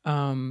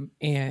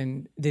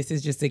 And this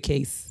is just a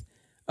case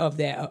of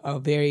that, a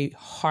very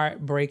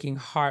heartbreaking,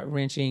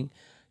 heart-wrenching,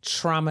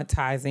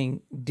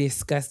 traumatizing,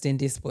 disgusting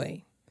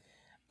display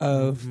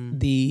of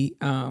the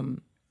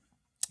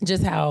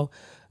just how,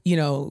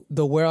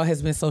 the world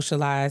has been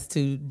socialized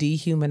to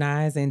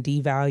dehumanize and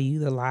devalue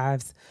the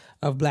lives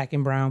of Black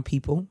and brown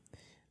people.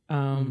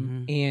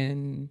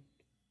 And,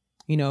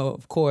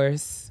 of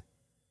course,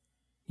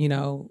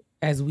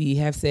 as we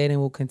have said and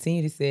will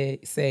continue to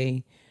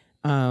say,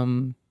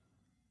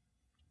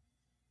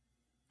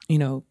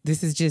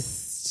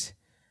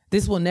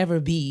 this will never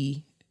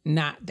be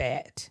not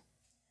that.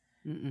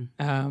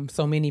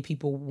 So many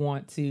people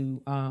want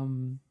to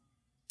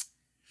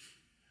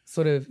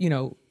sort of,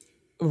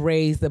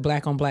 raise the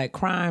Black on Black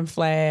crime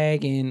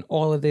flag and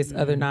all of this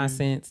other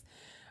nonsense.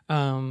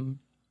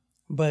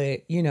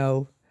 But,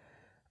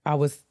 I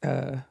was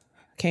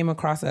came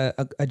across a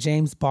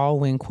James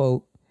Baldwin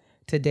quote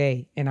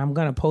today, and I'm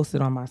going to post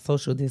it on my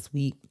social this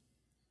week.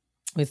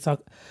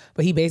 But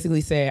he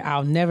basically said,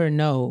 I'll never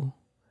know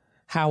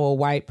how a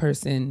white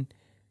person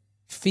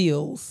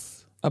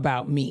feels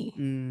about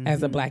me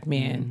as a Black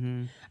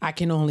man. I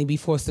can only be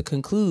forced to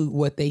conclude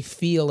what they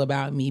feel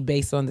about me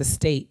based on the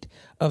state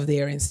of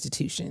their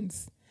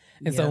institutions.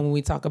 And so when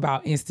we talk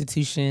about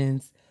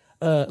institutions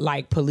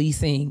like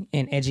policing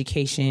and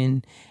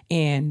education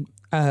and,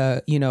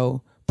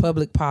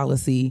 public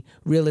policy,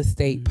 real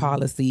estate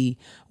policy,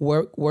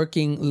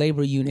 working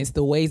labor units,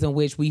 the ways in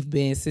which we've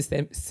been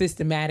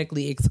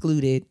systematically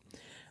excluded,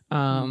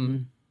 how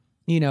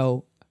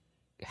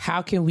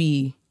can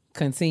we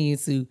continue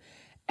to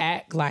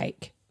act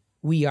like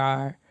we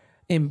are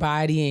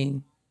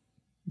embodying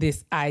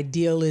this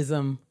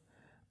idealism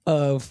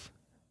of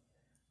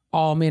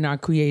all men are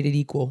created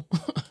equal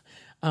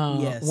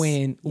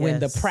when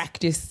the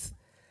practice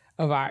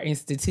of our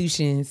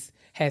institutions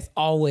has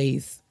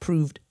always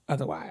proved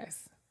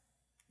otherwise.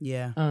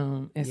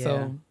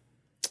 So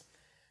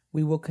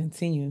we will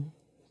continue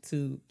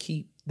to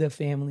keep the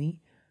family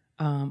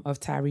of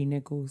Tyre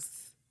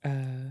Nichols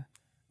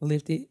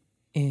lifted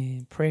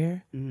in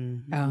prayer,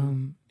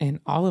 and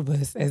all of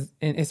us, and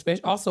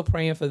especially also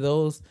praying for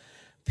those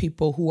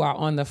people who are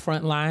on the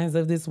front lines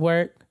of this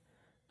work,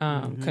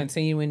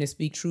 continuing to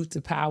speak truth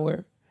to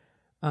power,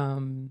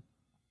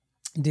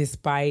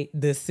 despite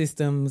the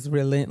system's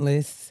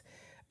relentless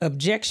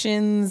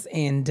objections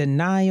and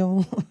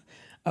denial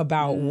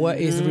about what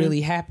is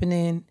really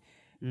happening.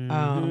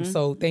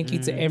 So thank you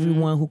to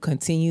everyone who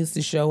continues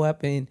to show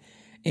up and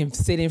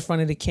sit in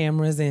front of the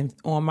cameras and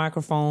on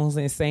microphones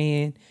and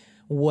saying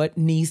what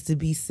needs to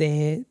be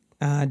said,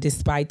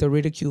 despite the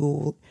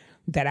ridicule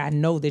that I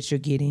know that you're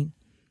getting.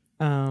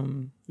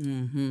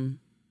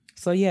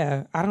 So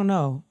yeah, I don't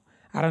know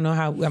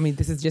how,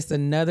 this is just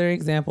another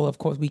example. Of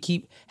course, we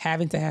keep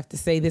having to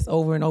say this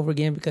over and over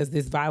again because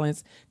this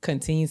violence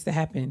continues to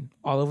happen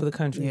all over the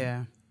country.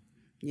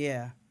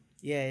 Yeah,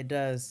 it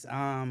does.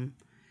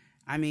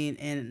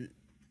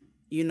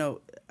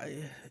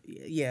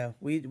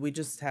 We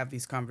just have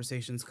these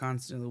conversations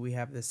constantly. We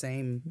have the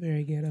same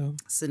very ghetto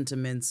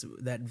sentiments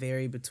that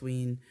vary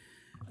between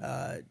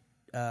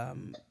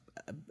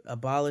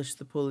abolish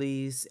the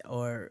police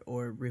or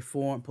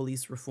reform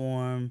police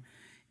reform.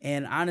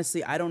 And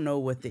honestly, I don't know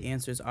what the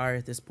answers are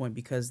at this point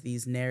because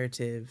these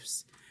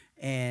narratives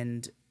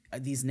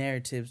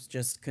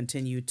just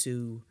continue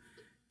to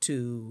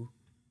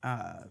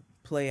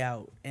play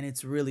out, and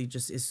it's really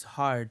it's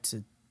hard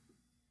to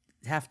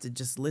have to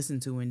just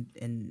listen to,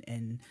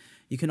 and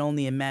you can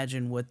only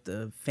imagine what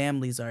the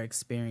families are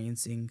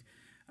experiencing,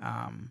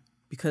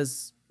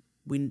 because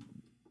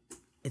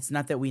it's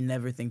not that we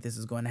never think this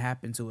is going to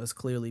happen to us,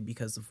 clearly,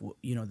 because of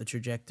the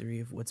trajectory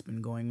of what's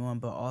been going on,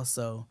 but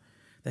also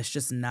that's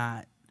just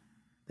not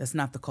That's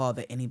not the call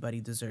that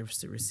anybody deserves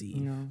to receive.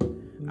 No.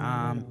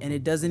 And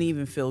it doesn't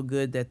even feel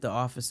good that the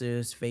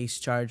officers face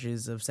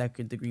charges of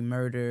second-degree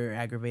murder,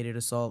 aggravated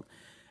assault,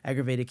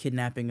 aggravated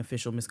kidnapping,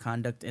 official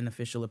misconduct, and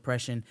official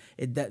oppression.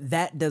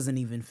 That doesn't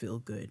even feel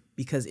good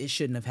because it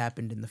shouldn't have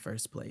happened in the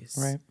first place.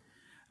 Right.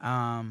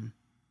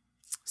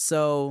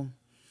 So,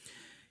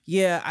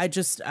 yeah, I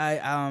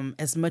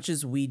as much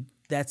as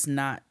that's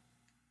not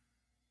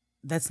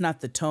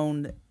the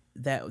tone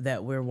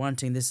that we're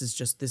wanting. This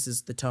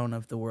is the tone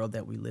of the world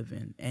that we live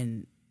in,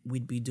 and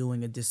we'd be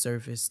doing a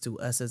disservice to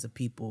us as a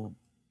people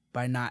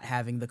by not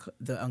having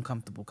the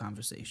uncomfortable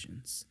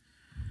conversations.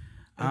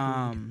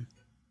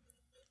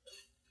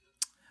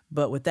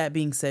 But with that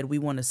being said, we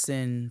want to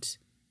send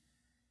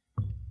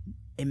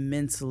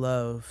immense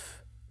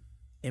love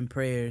and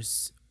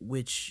prayers,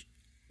 which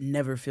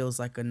never feels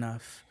like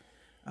enough,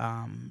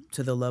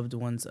 to the loved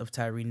ones of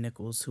Tyree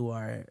Nichols, who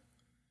are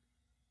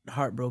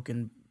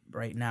heartbroken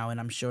right now, and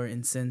I'm sure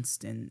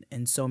incensed and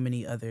so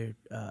many other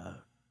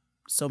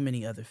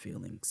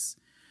feelings.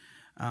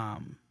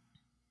 That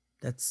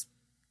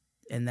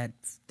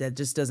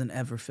just doesn't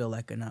ever feel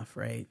like enough,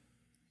 right?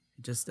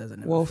 It just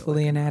doesn't ever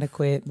Woefully feel like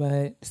inadequate,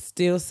 but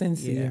still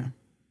sincere.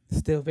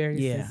 Still very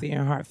sincere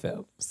and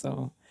heartfelt.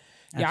 So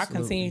y'all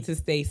continue to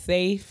stay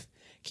safe.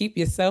 Keep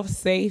yourself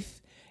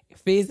safe,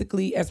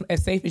 physically, as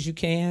safe as you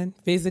can,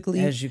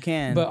 physically. As you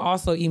can. But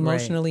also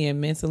emotionally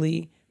and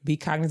mentally. Be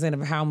cognizant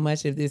of how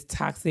much of this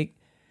toxic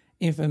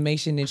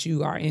information that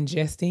you are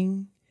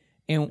ingesting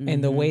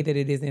and the way that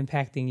it is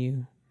impacting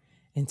you.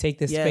 And take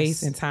the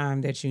space and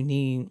time that you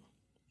need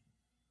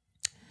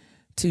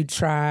to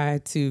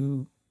try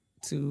to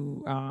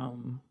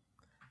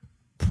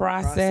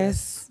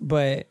process.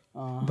 but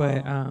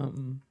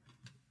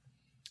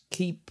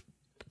keep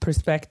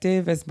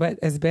perspective as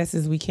best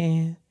as we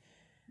can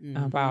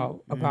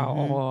about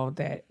all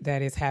that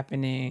is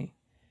happening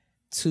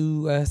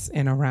to us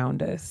and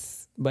around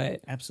us.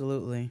 But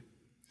absolutely,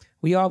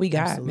 we all we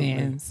got,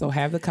 man. So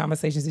have the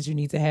conversations that you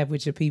need to have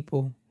with your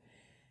people,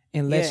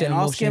 and let your and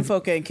all emotions.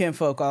 skinfolk and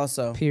kinfolk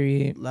also.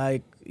 Period.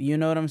 Like, you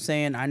know what I'm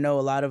saying? I know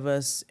a lot of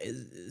us,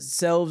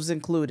 selves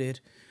included,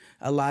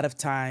 a lot of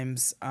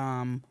times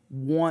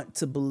want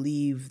to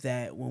believe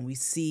that when we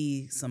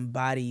see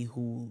somebody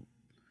who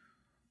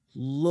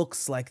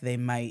looks like they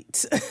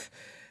might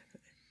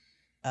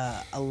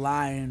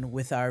align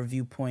with our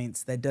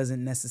viewpoints, that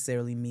doesn't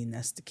necessarily mean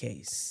that's the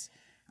case.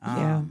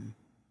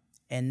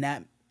 And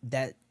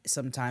that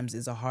sometimes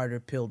is a harder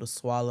pill to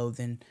swallow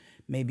than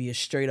maybe a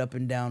straight up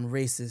and down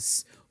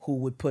racist who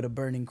would put a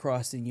burning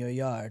cross in your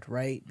yard,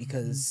 right?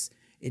 Because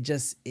it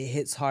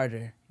hits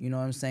harder. You know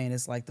what I'm saying?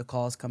 It's like the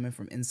calls coming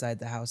from inside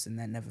the house, and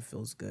that never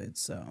feels good.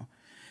 So,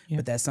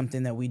 but that's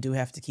something that we do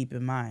have to keep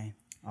in mind.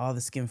 All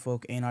the skin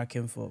folk ain't our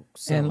kinfolk.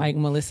 So. And like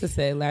Melissa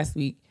said last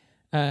week,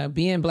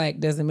 being black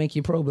doesn't make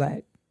you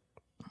pro-black.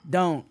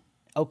 Don't.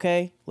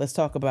 Okay? Let's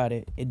talk about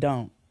it. It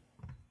don't.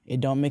 It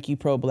don't make you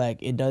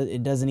pro-black. It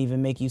doesn't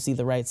even make you see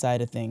the right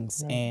side of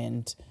things. Right.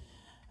 And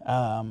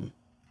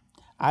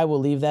I will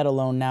leave that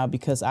alone now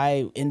because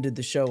I ended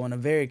the show on a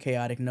very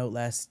chaotic note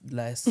last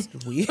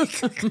week.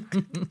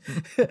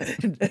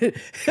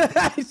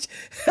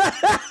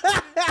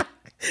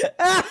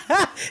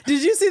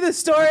 Did you see the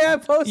story I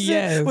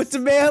posted with the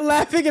man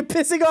laughing and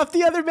pissing off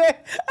the other man?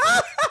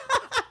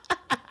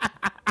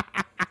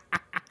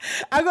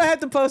 I'm going to have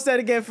to post that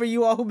again for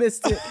you all who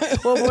missed it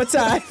one more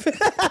time.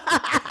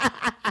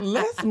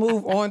 Let's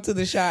move on to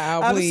the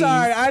shout-out, please. I'm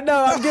sorry. I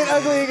know. I'm getting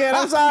ugly again.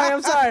 I'm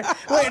sorry.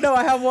 Wait, no,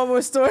 I have one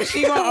more story.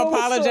 She going to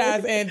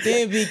apologize and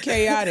then be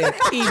chaotic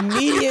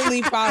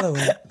immediately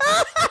following.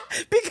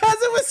 Because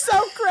it was so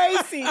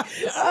crazy.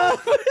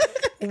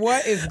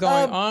 What is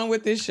going on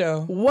with this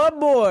show? One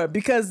more,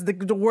 because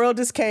the world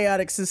is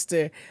chaotic,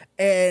 sister.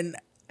 And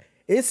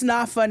it's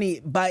not funny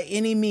by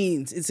any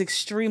means. It's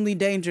extremely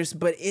dangerous,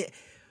 but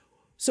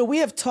So we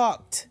have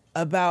talked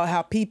about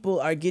how people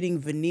are getting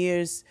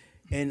veneers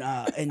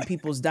in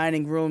people's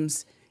dining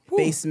rooms,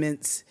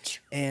 basements,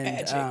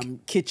 and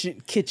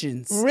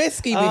kitchens.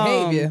 Risky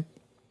behavior.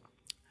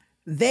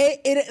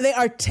 They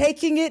are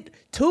taking it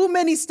too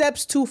many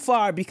steps too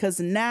far, because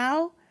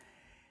now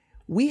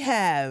we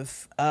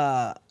have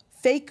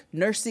fake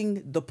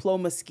nursing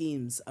diploma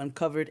schemes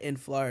uncovered in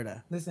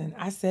Florida. Listen,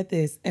 I said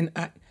this, and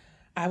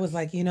I was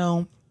like,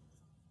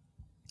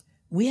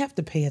 we have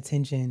to pay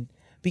attention.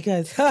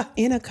 Because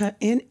in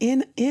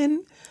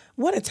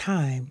what a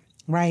time,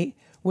 right,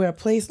 where a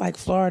place like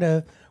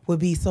Florida would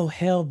be so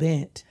hell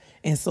bent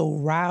and so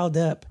riled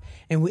up,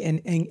 and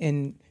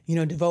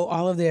devote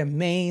all of their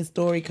main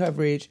story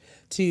coverage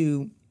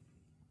to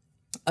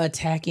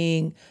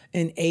attacking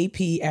an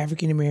AP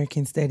African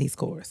American Studies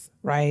course,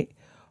 right?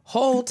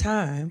 Whole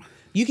time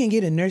you can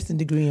get a nursing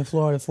degree in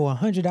Florida for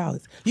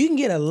 $100. You can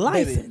get a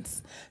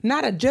license,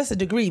 not just a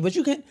degree, but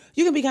you can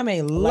become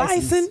a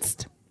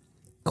licensed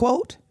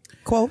quote,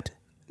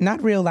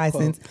 not real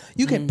license. Quote.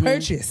 You can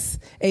purchase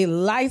a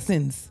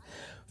license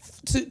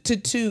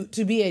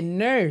to be a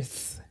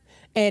nurse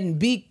and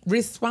be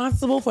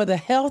responsible for the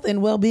health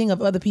and well-being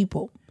of other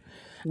people.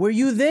 where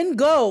you then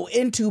go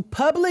into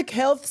public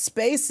health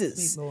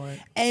spaces Sweet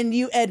Lord. and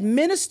you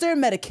administer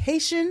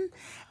medication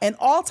and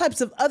all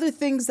types of other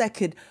things that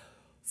could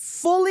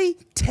fully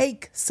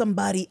take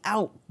somebody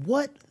out.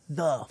 What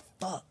the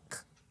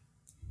fuck?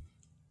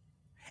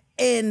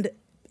 And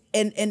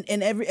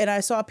I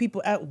saw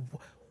people at,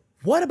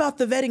 what about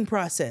the vetting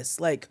process?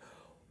 Like,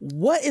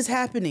 what is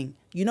happening?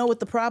 You know what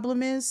the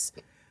problem is?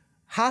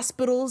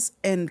 Hospitals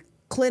and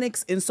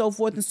clinics and so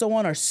forth and so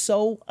on are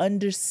so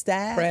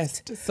understaffed,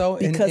 Pressed, so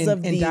because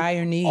of in the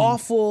dire need.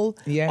 awful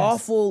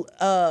Yes.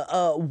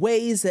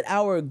 ways that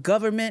our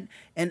government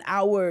and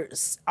our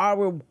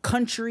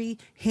country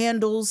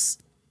handles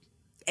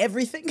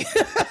everything.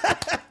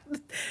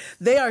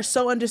 They are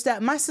so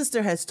understaffed. My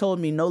sister has told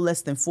me no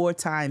less than 4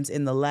 times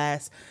in the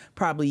last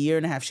probably year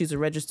and a half. She's a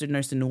registered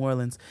nurse in New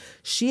Orleans.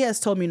 She has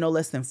told me no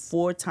less than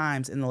 4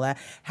 times in the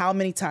last, how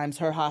many times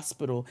her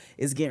hospital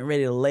is getting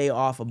ready to lay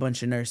off a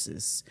bunch of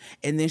nurses.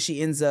 And then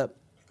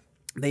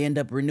they end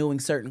up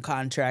renewing certain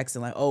contracts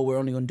and like, oh, we're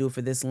only going to do it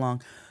for this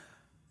long.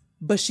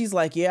 But she's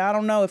like, yeah, I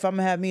don't know if I'm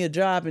going to have me a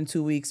job in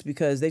 2 weeks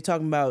because they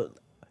talking about,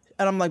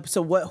 and I'm like,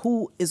 so what,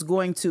 who is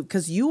going to,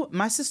 because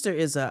my sister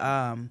is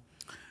a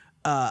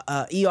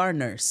ER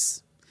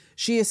nurse.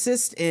 She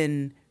assists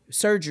in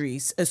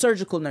surgeries, a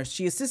surgical nurse.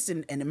 She assists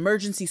in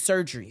emergency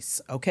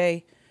surgeries,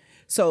 okay?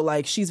 So,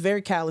 like, she's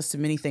very callous to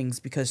many things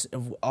because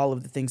of all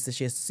of the things that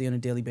she has to see on a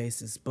daily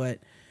basis. But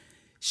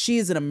she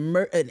is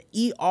an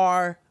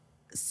ER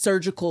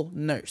surgical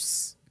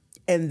nurse.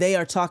 And they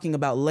are talking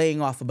about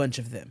laying off a bunch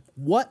of them.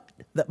 But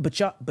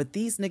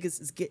these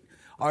niggas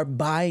are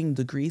buying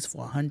degrees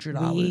for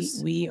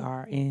 $100. We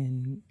are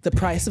in The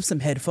price of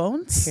some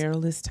headphones?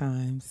 perilous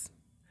times.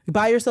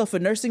 Buy yourself a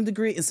nursing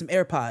degree and some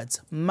AirPods.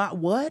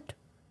 What?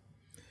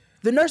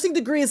 The nursing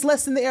degree is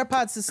less than the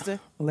AirPods, sister.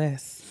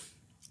 Less.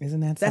 Isn't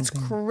that That's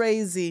something?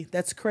 crazy.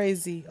 That's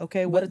crazy.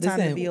 Okay, what a time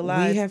to Listen, be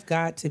alive. We have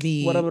got to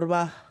be.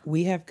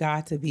 We have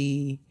got to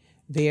be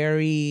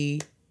very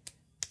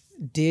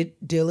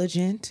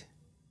diligent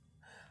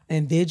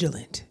and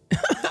vigilant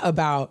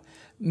about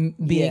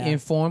being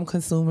informed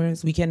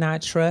consumers. We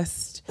cannot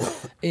trust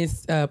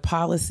its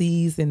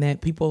policies and that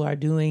people are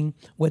doing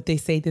what they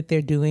say that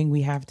they're doing.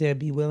 We have to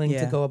be willing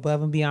to go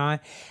above and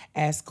beyond,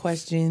 ask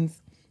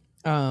questions,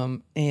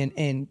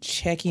 and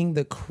checking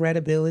the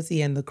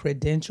credibility and the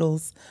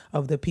credentials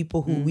of the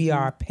people who we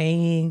are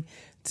paying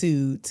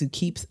to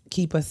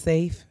keep us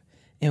safe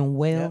and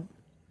well.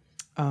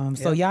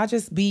 So y'all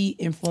just be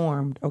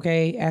informed,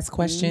 okay? Ask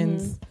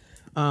questions,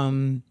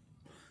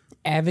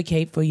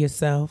 advocate for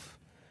yourself.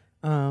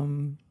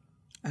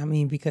 I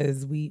mean,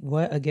 because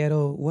what a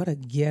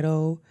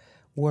ghetto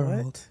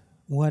world.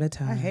 What a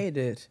time. I hate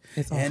it.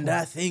 It's and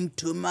awful. I think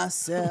to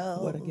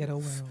myself, What a ghetto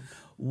world.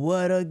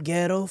 what a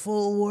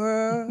ghetto-ful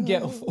world.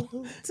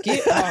 Ghetto-ful.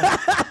 Get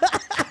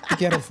off.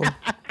 Ghetto-ful.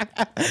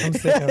 I'm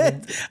sick of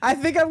it. I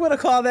think I'm going to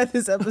call that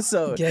this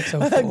episode.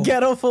 Ghetto-ful.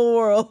 Ghetto-ful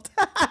world.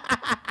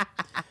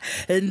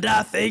 And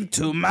I think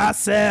to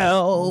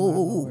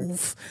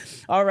myself.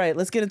 All right,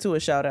 let's get into a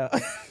shout out.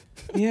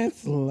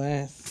 Yes,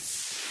 less.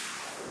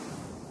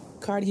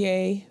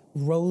 Cartier,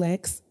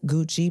 Rolex,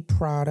 Gucci,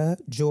 Prada,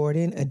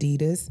 Jordan,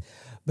 Adidas,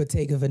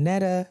 Bottega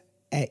Veneta.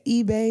 At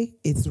eBay,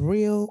 it's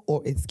real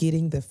or it's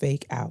getting the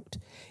fake out.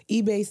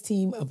 eBay's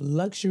team of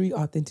luxury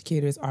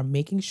authenticators are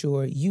making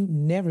sure you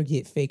never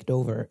get faked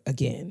over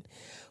again.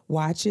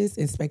 Watches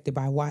inspected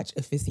by watch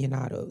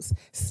aficionados.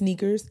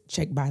 Sneakers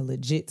checked by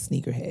legit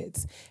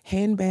sneakerheads.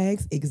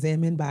 Handbags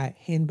examined by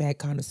handbag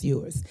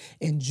connoisseurs.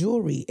 And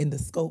jewelry in the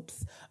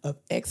scopes of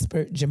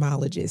expert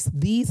gemologists.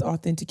 These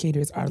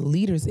authenticators are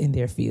leaders in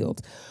their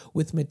field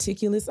with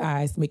meticulous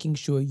eyes making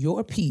sure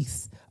your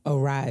piece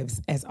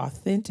arrives as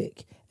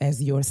authentic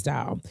as your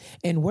style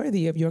and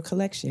worthy of your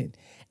collection.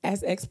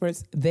 As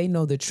experts, they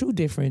know the true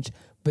difference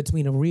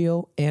between a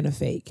real and a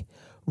fake.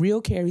 Real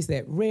carries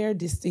that rare,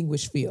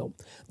 distinguished feel,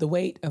 the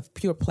weight of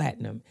pure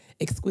platinum,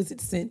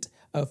 exquisite scent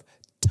of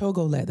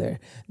Togo leather,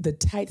 the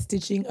tight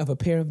stitching of a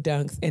pair of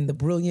Dunks, and the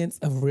brilliance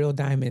of real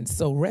diamonds.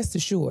 So rest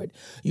assured,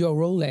 your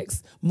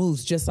Rolex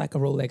moves just like a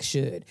Rolex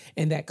should,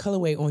 and that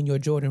colorway on your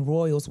Jordan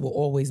Royals will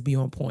always be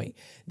on point.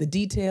 The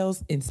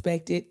details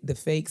inspected, the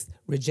fakes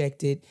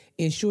rejected.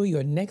 Ensure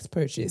your next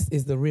purchase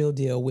is the real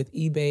deal with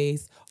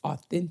eBay's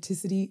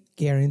authenticity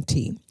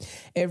guarantee.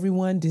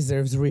 Everyone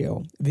deserves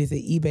real.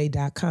 Visit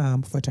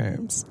ebay.com for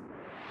terms.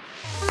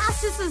 My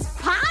sister's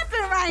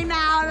popping right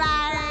now,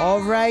 like.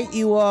 All right,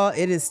 you all,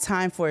 it is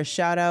time for a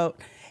shout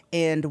out.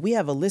 And we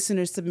have a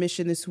listener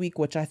submission this week,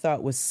 which I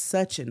thought was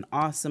such an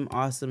awesome,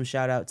 awesome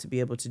shout out to be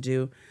able to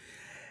do.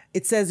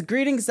 It says,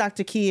 greetings,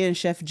 Dr. Kia and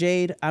Chef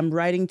Jade. I'm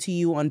writing to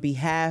you on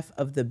behalf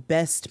of the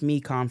Best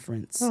Me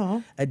Conference,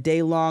 a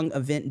day-long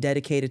event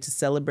dedicated to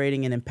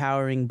celebrating and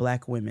empowering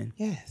Black women.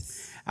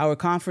 Yes. Our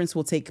conference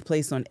will take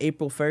place on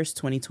April 1st,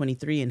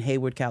 2023 in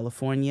Hayward,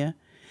 California.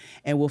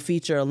 and will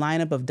feature a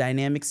lineup of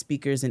dynamic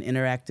speakers and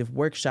interactive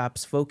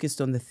workshops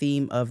focused on the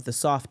theme of the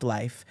soft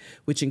life,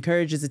 which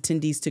encourages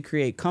attendees to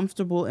create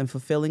comfortable and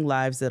fulfilling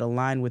lives that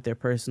align with their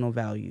personal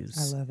values.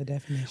 I love the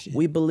definition.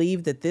 We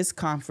believe that this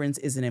conference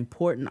is an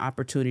important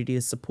opportunity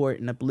to support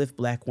and uplift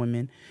Black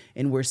women,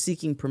 and we're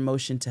seeking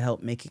promotion to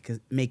help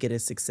make it a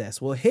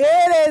success. Well, here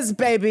it is,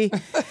 baby.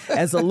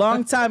 As a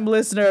longtime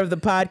listener of the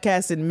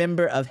podcast and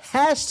member of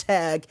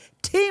hashtag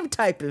Team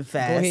Typing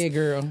Fast. Go ahead,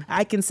 girl.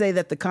 I can say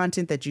that the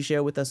content that you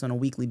share with us on a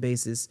weekly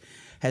basis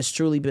has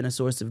truly been a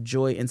source of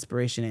joy,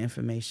 inspiration, and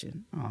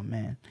information. Oh,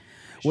 man.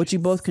 What you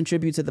both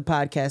contribute to the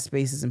podcast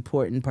space is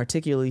important,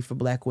 particularly for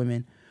Black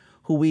women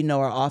who we know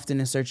are often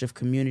in search of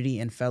community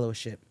and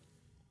fellowship.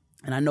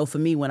 And I know for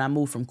me, when I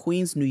moved from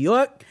Queens, New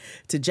York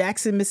to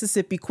Jackson,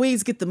 Mississippi,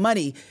 Queens, get the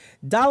money.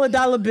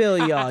 Dollar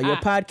bill, y'all. Your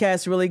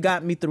podcast really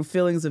got me through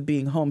feelings of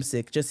being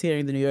homesick. Just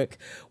hearing the New York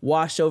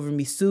wash over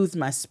me soothed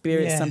my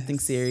spirit, Yes. something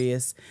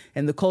serious.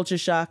 And the culture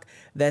shock,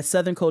 that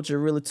Southern culture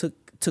really took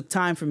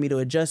time for me to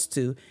adjust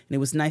to. And it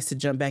was nice to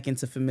jump back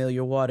into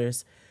familiar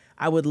waters.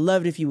 I would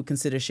love it if you would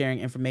consider sharing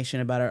information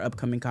about our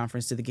upcoming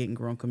conference to the Getting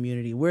Grown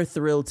community. We're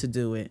thrilled to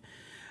do it.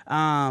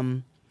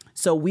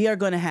 So we are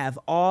going to have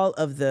all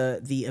of the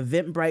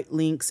Eventbrite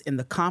links in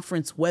the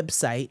conference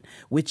website,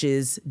 which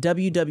is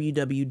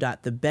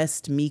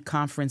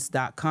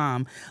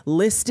www.thebestmeconference.com,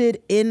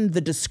 listed in the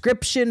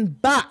description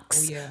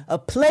box. Oh, yeah. A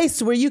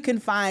place where you can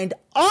find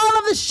all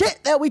of the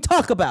shit that we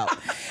talk about.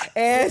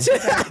 And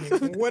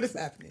What is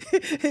happening?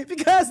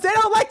 because they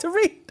don't like to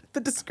read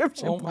the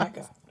description Oh, my box.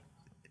 God.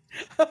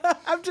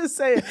 I'm just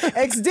saying,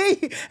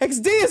 XD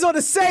is on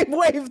the same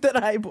wave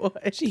that I, boy.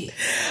 Gee.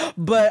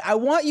 But I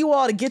want you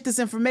all to get this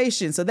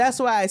information. So that's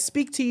why I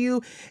speak to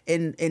you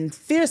in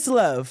fierce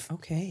love.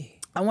 Okay.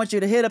 I want you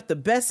to hit up the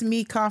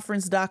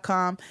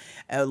bestmeconference.com,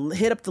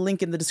 hit up the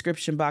link in the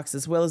description box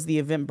as well as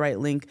the Eventbrite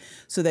link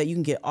so that you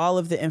can get all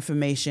of the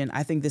information.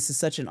 I think this is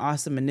such an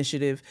awesome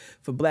initiative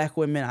for Black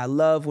women. I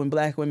love when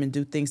Black women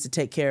do things to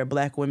take care of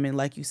Black women.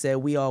 Like you said,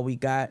 we all we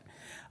got.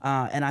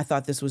 And I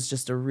thought this was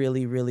just a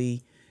really,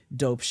 really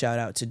dope shout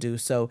out to do.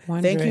 So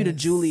thank you to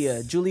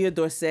Julia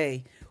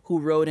Dorsey, who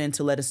wrote in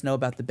to let us know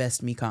about the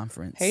Best Me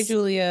conference. Hey,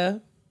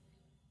 Julia.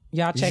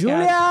 Y'all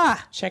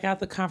check out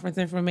the conference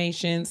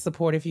information.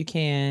 Support if you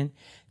can.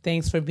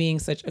 Thanks for being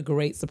such a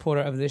great supporter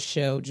of this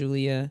show,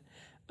 Julia.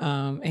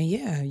 And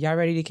yeah, y'all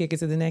ready to kick it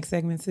to the next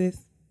segment, sis?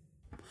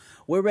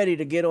 We're ready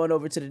to get on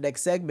over to the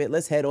next segment.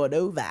 Let's head on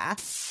over.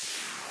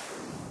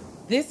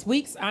 This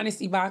week's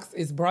Honesty Box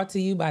is brought to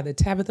you by the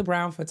Tabitha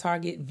Brown for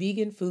Target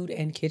Vegan Food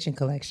and Kitchen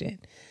Collection.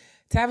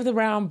 Tabitha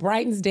Brown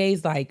brightens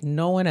days like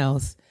no one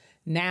else.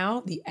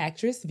 Now, the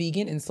actress,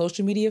 vegan, and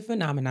social media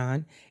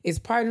phenomenon is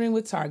partnering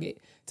with Target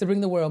to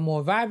bring the world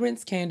more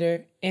vibrance,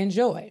 candor, and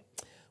joy.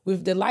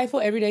 With delightful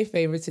everyday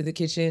favorites to the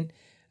kitchen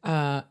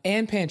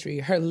and pantry,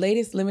 her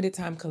latest limited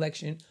time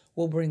collection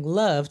will bring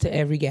love to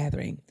every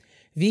gathering.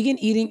 Vegan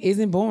eating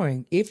isn't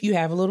boring if you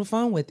have a little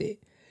fun with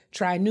it.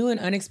 Try new and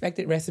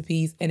unexpected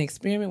recipes and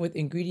experiment with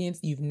ingredients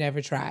you've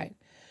never tried.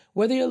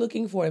 Whether you're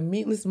looking for a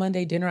meatless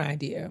Monday dinner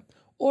idea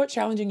or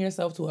challenging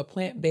yourself to a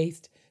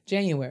plant-based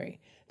January,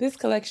 this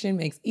collection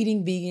makes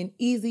eating vegan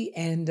easy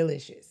and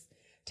delicious.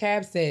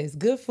 Tab says,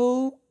 good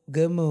food,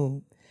 good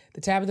mood.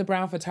 The Tabitha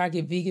Brown for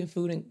Target Vegan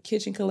Food and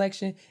Kitchen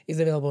Collection is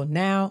available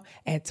now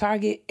at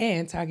Target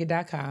and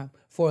Target.com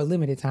for a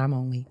limited time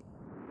only.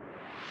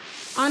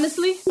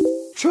 Honestly?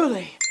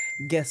 Truly.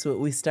 Guess what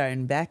we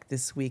starting back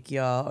this week,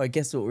 y'all? Or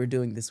guess what we're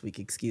doing this week,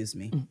 excuse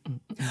me.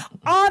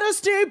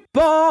 Honesty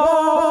Box!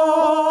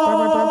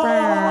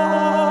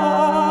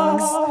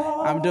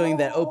 I'm doing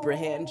that Oprah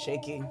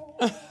handshaking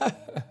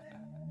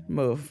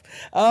move.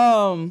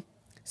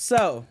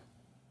 So,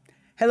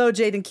 hello,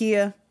 Jade and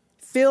Kia.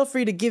 Feel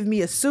free to give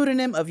me a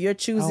pseudonym of your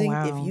choosing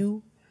if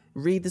you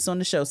read this on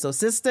the show. So,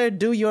 sister,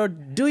 do your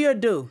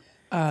do.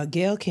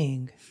 Gail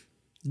King.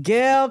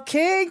 Gail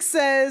King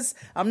says,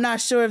 I'm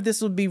not sure if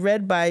this will be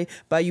read by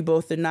you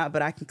both or not,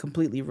 but I can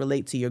completely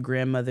relate to your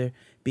grandmother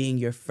being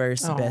your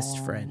first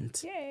best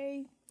friend.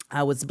 Yay.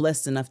 I was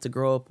blessed enough to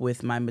grow up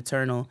with my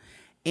maternal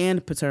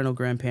and paternal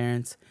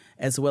grandparents,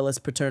 as well as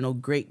paternal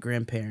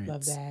great-grandparents.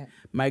 Love that.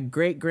 My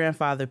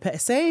great-grandfather,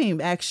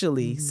 same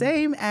actually,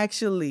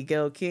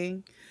 Gail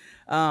King.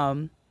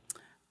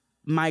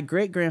 My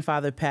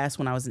great-grandfather passed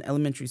when I was in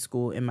elementary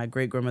school, and my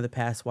great-grandmother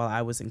passed while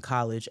I was in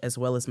college, as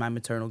well as my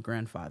maternal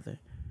grandfather.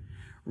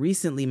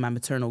 Recently, my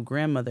maternal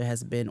grandmother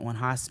has been on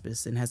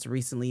hospice and has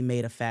recently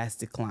made a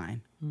fast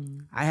decline.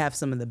 I have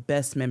some of the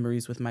best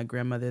memories with my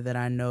grandmother that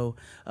I know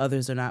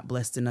others are not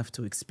blessed enough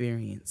to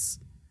experience.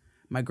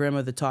 My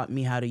grandmother taught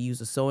me how to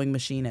use a sewing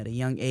machine at a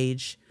young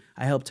age.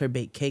 I helped her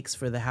bake cakes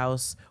for the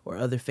house or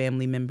other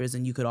family members,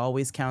 and you could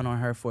always count on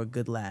her for a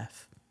good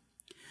laugh.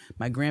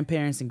 My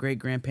grandparents and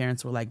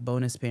great-grandparents were like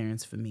bonus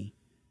parents for me.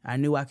 I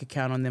knew I could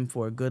count on them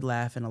for a good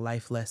laugh and a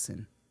life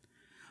lesson.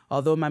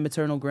 Although my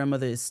maternal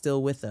grandmother is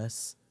still with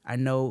us, I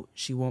know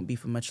she won't be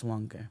for much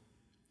longer.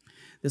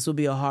 This will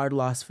be a hard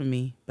loss for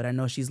me, but I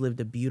know she's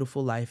lived a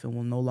beautiful life and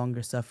will no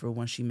longer suffer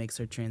once she makes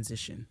her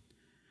transition.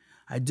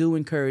 I do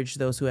encourage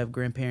those who have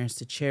grandparents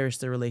to cherish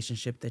the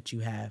relationship that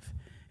you have,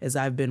 as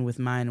I've been with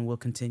mine and will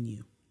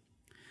continue.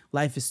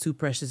 Life is too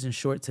precious and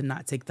short to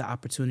not take the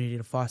opportunity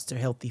to foster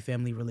healthy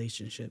family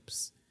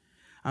relationships.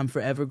 I'm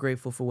forever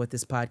grateful for what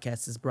this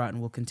podcast has brought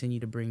and will continue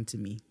to bring to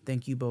me.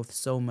 Thank you both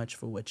so much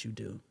for what you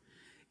do.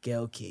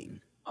 Gayle King.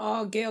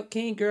 Oh, Gayle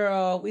King,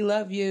 girl, we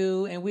love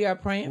you, and we are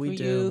praying for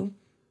you.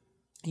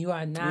 You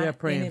are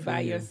not in it by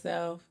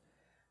yourself.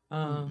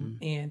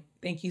 And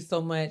thank you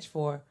so much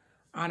for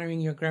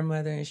honoring your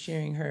grandmother and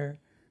sharing her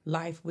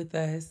life with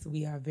us.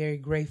 We are very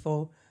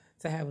grateful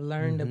to have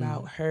learned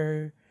about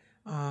her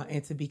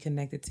and to be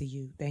connected to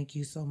you. Thank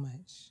you so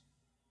much.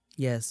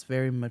 Yes,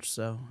 very much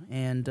so.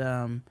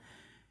 And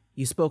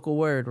you spoke a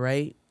word,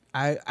 right?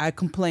 I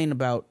complain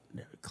about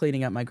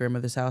cleaning up my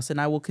grandmother's house, and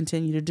I will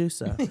continue to do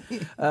so.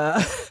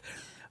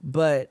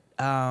 But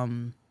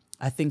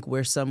I think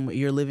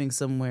you're living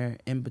somewhere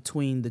in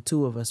between the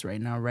two of us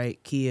right now,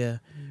 right? Kia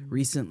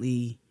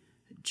recently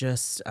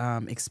just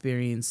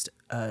experienced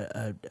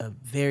a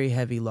very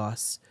heavy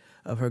loss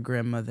of her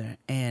grandmother.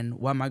 And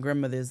while my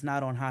grandmother is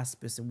not on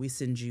hospice, and we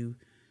send you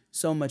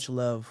so much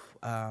love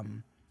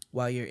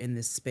while you're in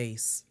this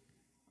space,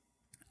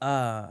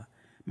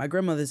 my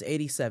grandmother's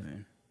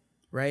 87,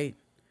 right?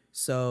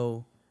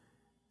 So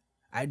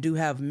I do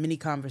have many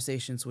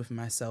conversations with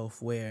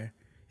myself where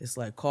it's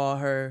like, call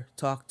her,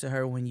 talk to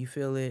her when you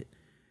feel it.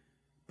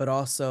 But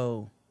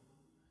also,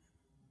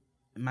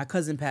 my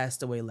cousin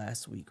passed away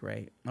last week,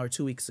 right? Or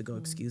 2 weeks ago,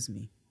 excuse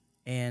me.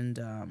 And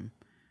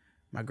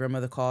my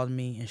grandmother called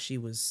me and she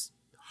was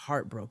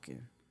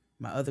heartbroken.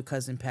 My other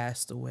cousin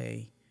passed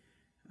away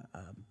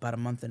about a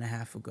month and a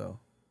half ago.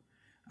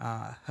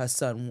 Her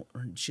son,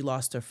 she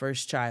lost her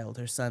first child,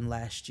 her son,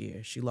 last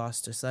year. She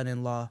lost her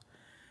son-in-law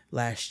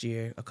last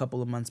year, a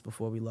couple of months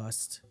before we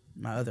lost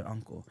my other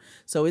uncle.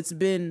 So it's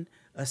been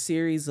a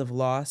series of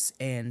loss,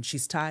 and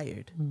she's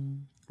tired,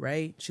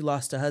 right? She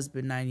lost her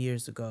husband 9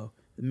 years ago,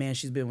 the man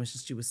she's been with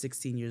since she was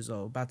 16 years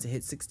old, about to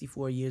hit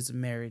 64 years of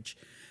marriage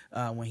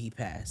when he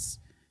passed.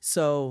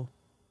 So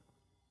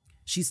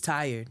she's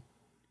tired.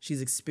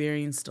 She's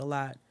experienced a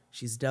lot.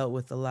 She's dealt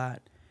with a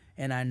lot.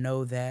 And I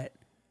know that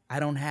I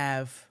don't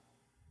have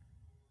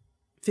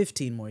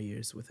 15 more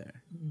years with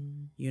her,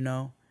 you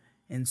know?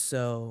 And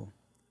so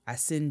I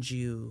send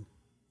you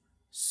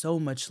so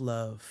much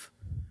love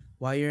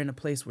while you're in a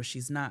place where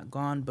she's not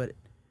gone, but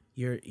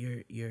you're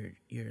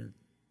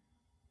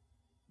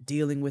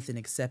dealing with and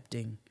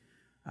accepting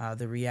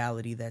the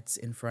reality that's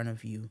in front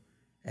of you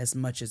as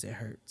much as it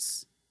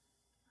hurts.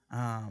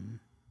 And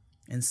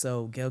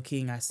so, Gayle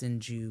King, I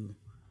send you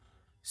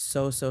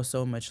so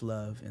much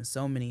love and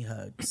so many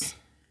hugs.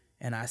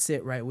 And I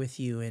sit right with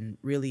you and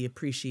really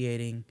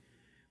appreciating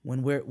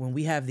when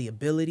we have the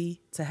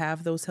ability to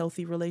have those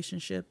healthy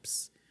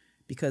relationships,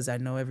 because I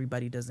know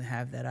everybody doesn't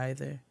have that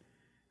either.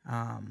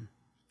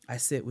 I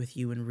sit with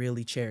you and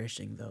really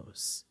cherishing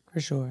those.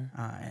 For sure.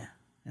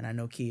 And I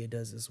know Kia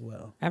does as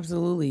well.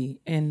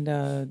 Absolutely.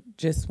 And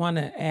just want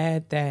to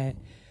add that,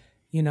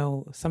 you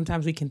know,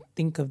 sometimes we can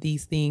think of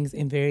these things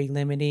in very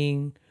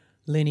limiting,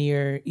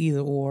 linear,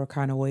 either or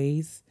kind of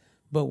ways.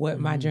 But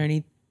what my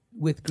journey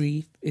with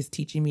grief is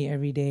teaching me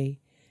every day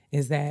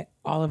is that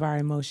all of our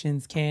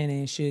emotions can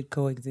and should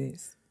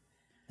coexist.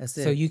 That's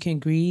it. So you can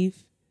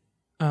grieve,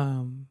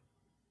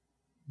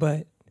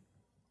 but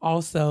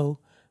also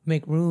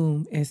make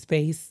room and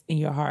space in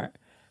your heart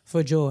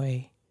for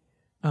joy,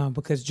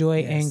 because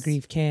joy and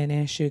grief can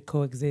and should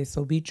coexist.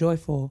 So be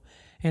joyful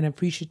and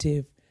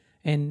appreciative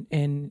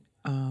and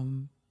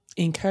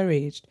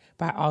encouraged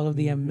by all of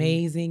the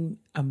amazing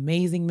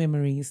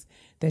memories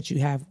that you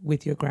have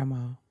with your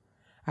grandma.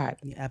 I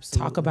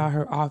talk about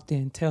her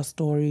often, tell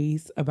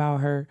stories about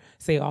her,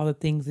 say all the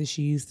things that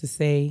she used to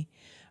say,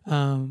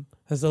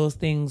 because those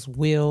things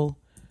will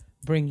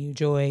bring you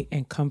joy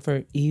and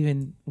comfort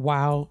even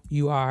while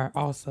you are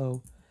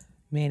also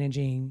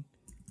managing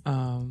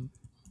and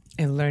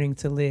learning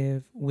to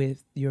live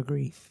with your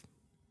grief.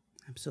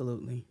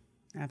 Absolutely.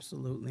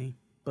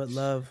 But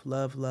love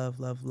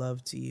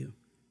to you.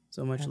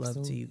 So much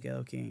love to you,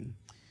 Gayle King.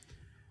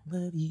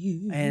 Love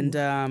you.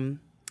 And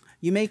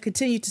you may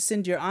continue to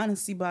send your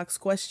Honesty Box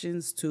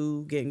questions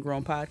to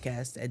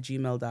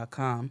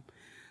gettinggrownpodcast@gmail.com.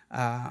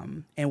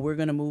 And we're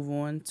going to move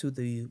on to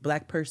the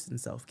Black person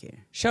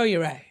self-care. Show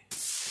you right.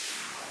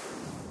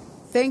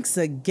 Thanks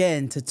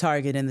again to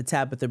Target and the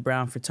Tabitha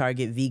Brown for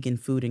Target Vegan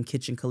Food and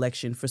Kitchen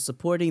Collection for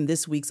supporting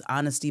this week's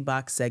Honesty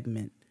Box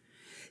segment.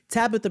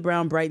 Tabitha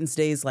Brown brightens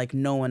days like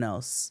no one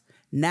else.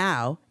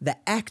 Now, the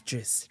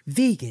actress,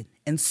 vegan,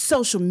 and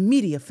social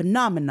media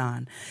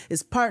phenomenon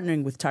is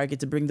partnering with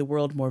Target to bring the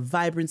world more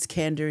vibrance,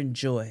 candor, and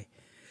joy.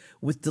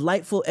 With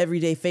delightful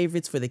everyday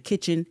favorites for the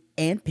kitchen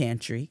and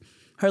pantry,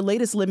 her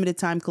latest limited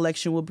time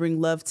collection will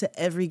bring love to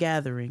every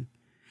gathering.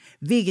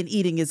 Vegan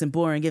eating isn't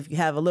boring if you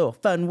have a little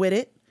fun with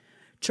it.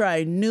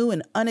 Try new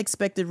and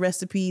unexpected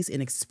recipes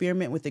and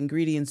experiment with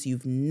ingredients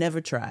you've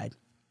never tried.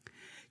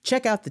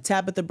 Check out the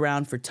Tabitha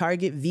Brown for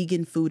Target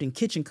Vegan Food and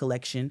Kitchen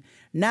Collection,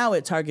 now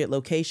at Target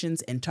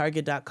locations and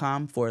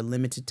Target.com for a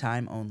limited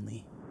time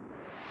only.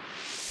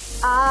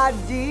 I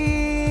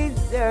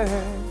deserve.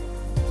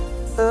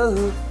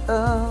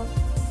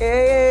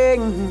 Yeah.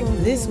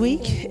 This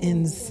week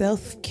in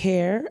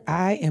self-care,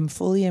 I am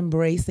fully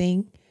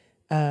embracing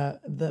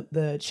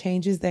the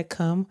changes that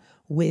come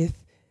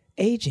with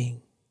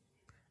aging.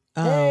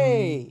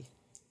 Hey.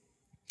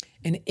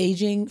 And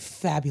aging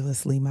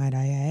fabulously, might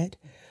I add.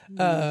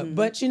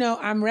 But,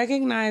 I'm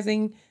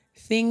recognizing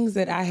things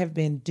that I have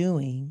been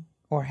doing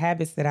or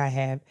habits that I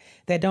have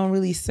that don't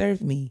really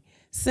serve me.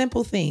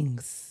 Simple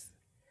things.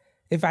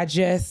 If I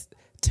just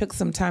took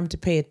some time to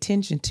pay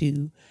attention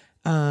to,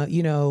 I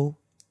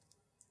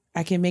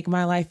can make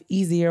my life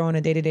easier on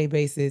a day-to-day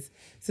basis.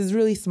 This is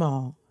really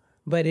small,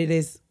 but it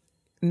is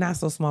not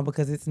so small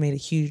because it's made a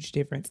huge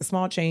difference. A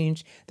small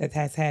change that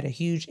has had a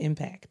huge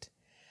impact.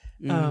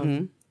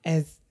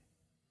 As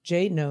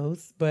Jade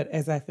knows, but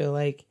as I feel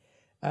like,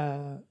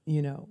 won't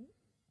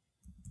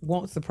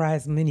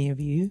surprise many of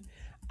you,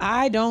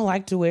 I don't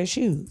like to wear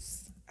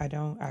shoes. I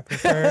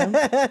prefer,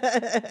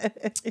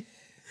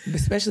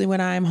 especially when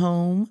I'm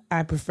home,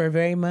 I prefer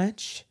very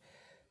much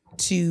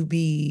to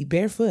be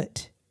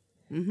barefoot.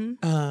 And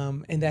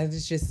that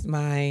is just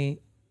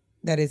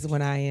that is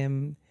when I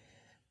am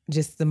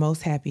just the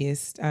most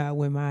happiest,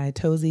 when my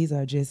toesies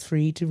are just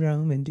free to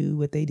roam and do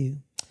what they do.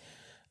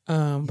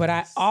 But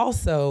I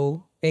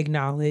also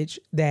acknowledge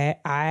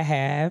that I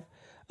have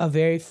a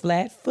very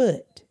flat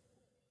foot.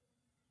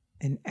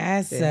 And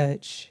as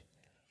such,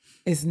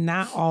 it's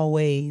not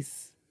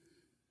always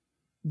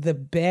the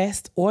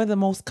best or the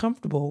most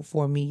comfortable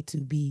for me to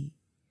be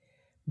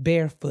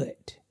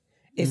barefoot.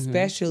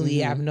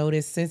 Especially, I've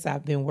noticed since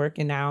I've been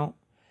working out,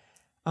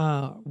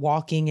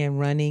 walking and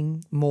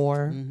running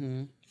more,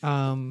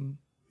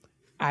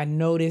 I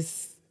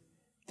notice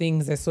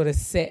things that sort of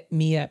set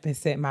me up and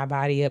set my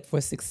body up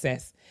for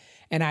success.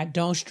 And I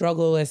don't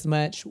struggle as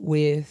much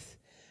with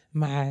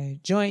my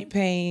joint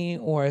pain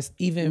or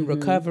even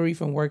recovery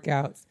from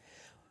workouts.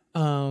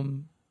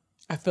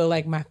 I feel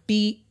like my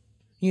feet,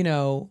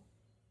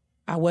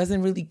 I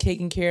wasn't really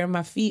taking care of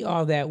my feet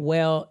all that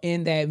well,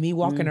 in that me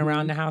walking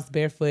around the house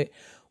barefoot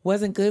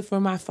wasn't good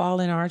for my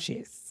fallen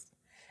arches.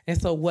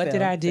 And so what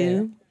did I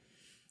do?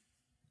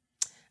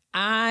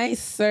 I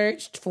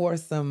searched for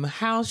some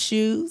house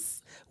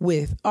shoes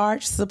with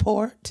arch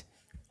support.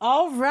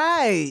 All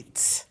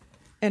right.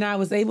 And I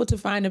was able to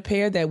find a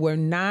pair that were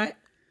not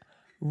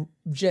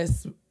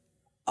just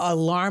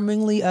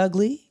alarmingly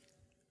ugly.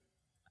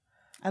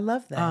 I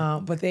love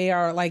that. But they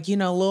are like,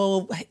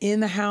 little in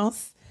the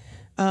house.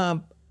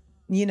 Think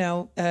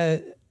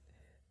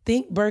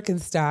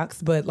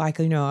Birkenstocks, but like,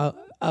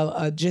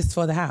 just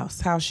for the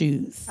house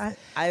shoes.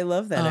 I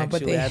love that,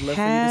 actually. I'd love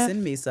for you to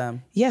send me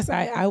some. Yes,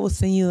 I will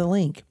send you the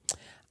link.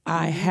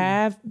 I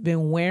have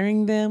been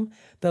wearing them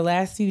the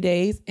last few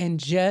days and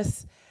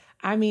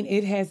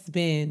it has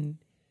been,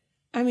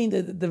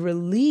 the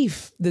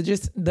relief,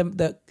 it's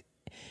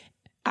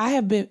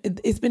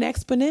been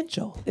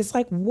exponential. It's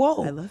like,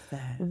 whoa. I love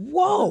that.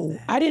 Whoa.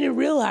 I didn't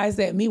realize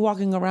that me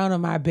walking around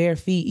on my bare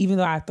feet, even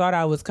though I thought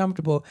I was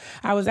comfortable,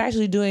 I was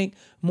actually doing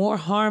more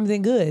harm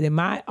than good. And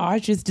my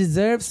arches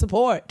deserve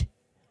support.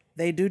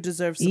 They do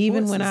deserve support.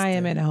 Even when I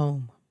am at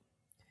home.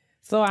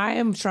 So I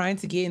am trying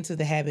to get into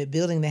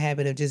building the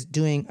habit of just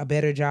doing a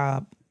better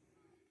job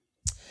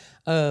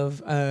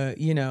of,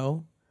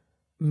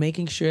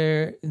 making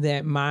sure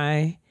that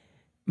my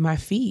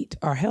feet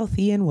are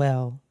healthy and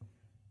well.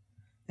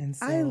 And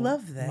so I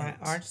love that. My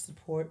arch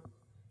support,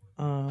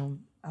 I'll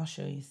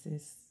show you,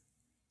 sis.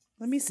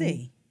 Let me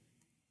see.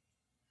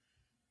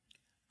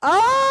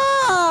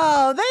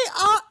 Oh,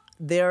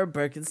 they're a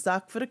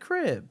Birkenstock for the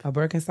crib. A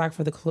Birkenstock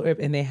for the crib,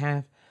 and they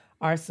have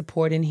arch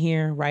support in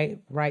here, right?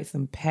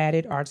 Some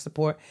padded arch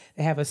support.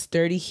 They have a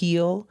sturdy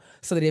heel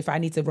so that if I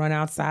need to run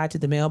outside to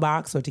the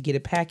mailbox or to get a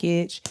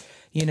package,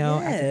 I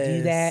can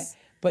do that.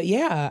 But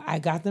yeah, I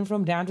got them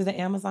from down to the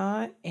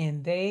Amazon,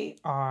 and they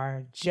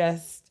are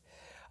just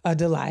a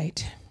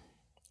delight.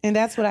 And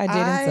that's what I did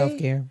in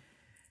self-care.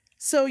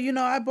 So,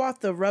 I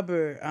bought the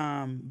rubber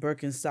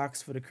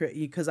Birkenstocks for the crib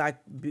because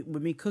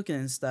with me cooking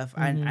and stuff,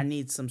 I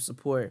need some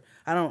support.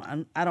 I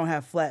don't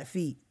have flat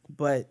feet,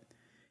 but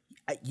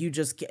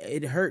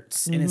it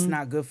hurts and it's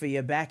not good for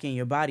your back and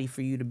your body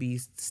for you to be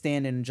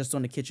standing just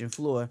on the kitchen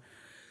floor.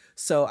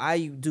 So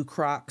I do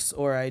Crocs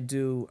or I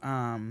do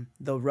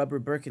the rubber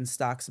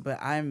Birkenstocks, but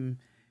I'm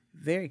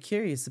very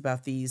curious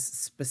about these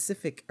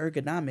specific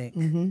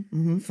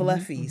ergonomic,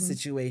 fluffy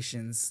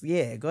situations.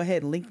 Yeah, go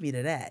ahead and link me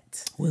to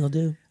that. Will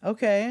do.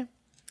 Okay.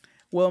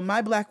 Well,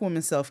 my Black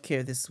woman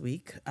self-care this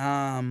week.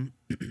 I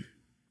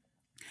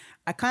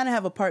kind of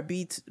have a part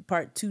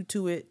two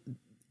to it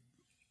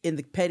in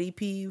the petty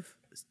peeve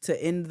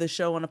to end the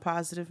show on a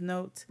positive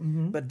note,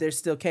 but there's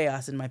still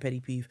chaos in my petty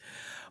peeve.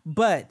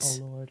 But,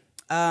 oh Lord.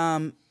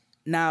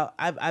 Now,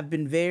 I've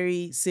been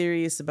very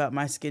serious about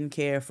my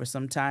skincare for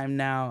some time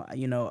now.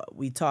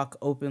 We talk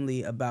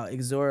openly about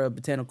Ixora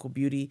Botanical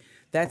Beauty.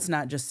 That's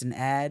not just an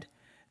ad.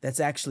 That's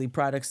actually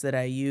products that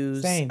I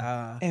use. Same.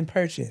 And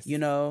purchase.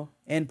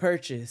 And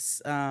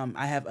purchase.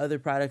 I have other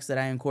products that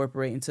I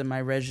incorporate into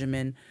my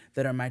regimen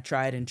that are my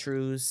tried and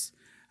trues.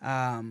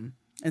 And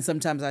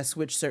sometimes I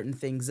switch certain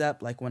things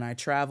up, like when I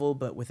travel,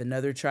 but with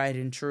another tried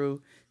and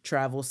true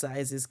travel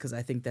sizes, because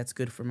I think that's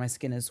good for my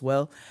skin as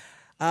well.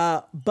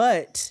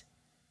 But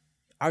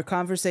our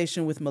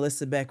conversation with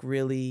Melissa Beck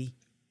really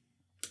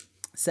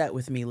sat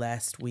with me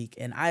last week.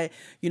 And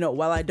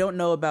while I don't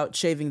know about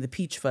shaving the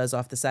peach fuzz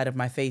off the side of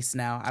my face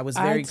now, I was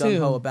very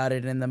gung-ho about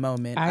it in the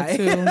moment.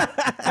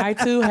 I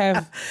too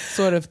have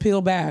sort of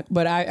peeled back,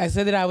 but I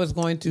said that I was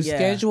going to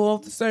schedule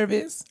the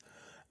service,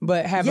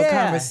 but have a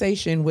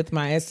conversation with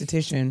my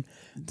esthetician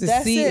to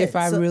see if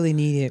I really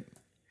need it.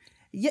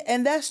 Yeah,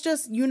 and that's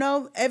just,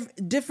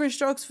 different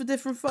strokes for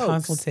different folks.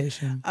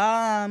 Consultation.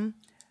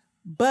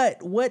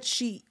 But what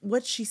she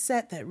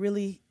said that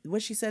really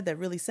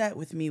sat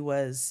with me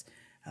was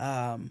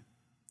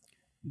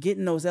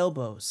getting those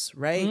elbows,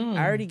 right?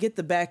 I already get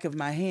the back of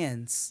my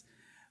hands,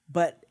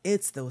 but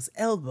it's those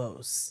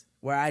elbows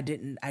where I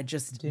didn't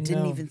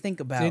even think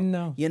about. Didn't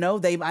know.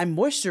 I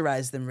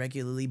moisturize them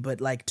regularly,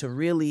 but like to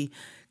really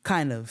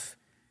kind of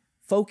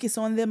focus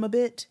on them a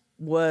bit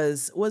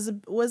was a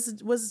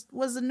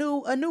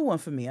new one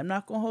for me. I'm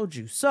not gonna hold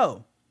you.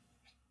 So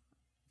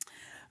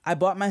I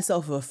bought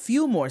myself a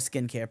few more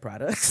skincare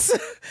products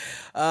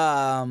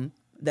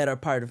that are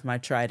part of my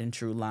tried and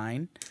true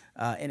line.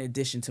 In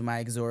addition to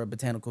my Exora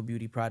Botanical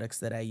Beauty products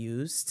that I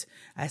used,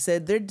 I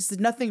said there's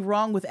nothing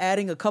wrong with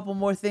adding a couple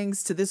more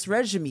things to this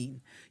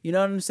regimen. You know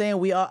what I'm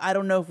saying? I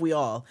don't know if we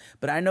all,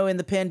 but I know in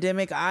the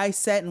pandemic, I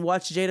sat and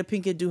watched Jada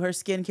Pinkett do her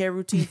skincare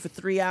routine for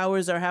 3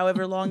 hours or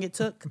however long it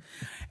took.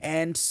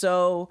 And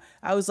so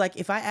I was like,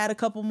 if I add a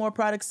couple more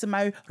products to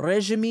my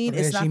regimen,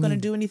 it's not going to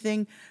do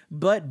anything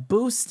but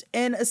boost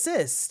and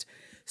assist.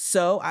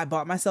 So I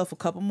bought myself a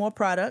couple more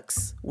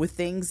products with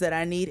things that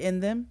I need in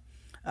them.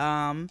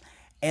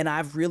 And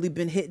I've really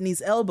been hitting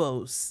these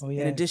elbows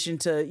in addition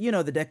to,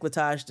 the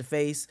décolletage, the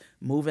face,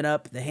 moving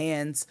up, the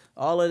hands,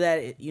 all of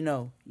that,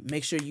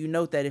 make sure you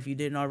note that if you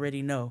didn't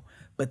already know.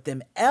 But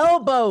them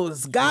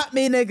elbows got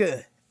me,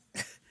 nigga.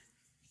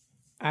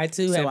 I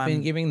too have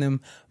been giving them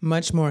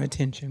much more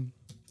attention.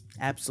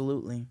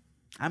 Absolutely.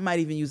 I might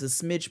even use a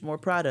smidge more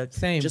product.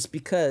 Same. Just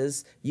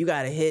because you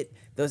got to hit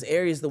those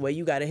areas the way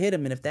you got to hit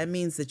them. And if that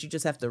means that you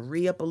just have to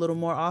re-up a little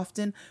more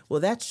often, well,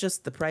 that's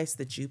just the price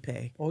that you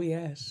pay. Oh,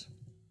 yes.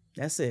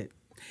 That's it.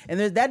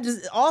 And that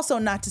is also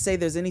not to say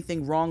there's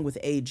anything wrong with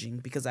aging,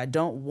 because I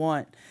don't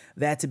want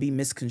that to be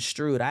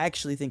misconstrued. I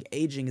actually think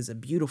aging is a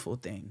beautiful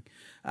thing.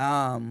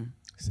 Same.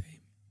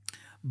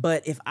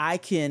 But if I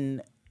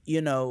can,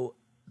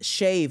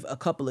 shave a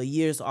couple of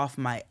years off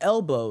my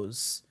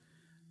elbows,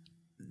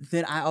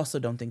 then I also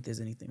don't think there's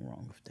anything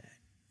wrong with that.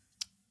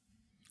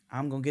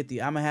 I'm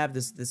gonna have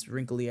this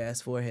wrinkly ass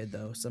forehead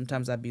though.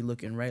 Sometimes I be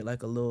looking right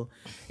like a little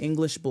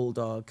English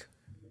bulldog.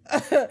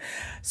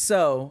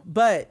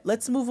 But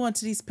let's move on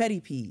to these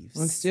petty peeves.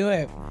 Let's do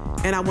it.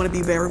 And I want to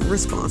be very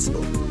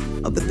responsible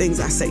of the things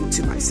I say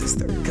to my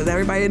sister, because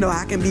everybody know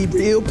I can be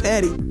real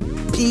petty.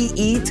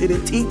 P-E to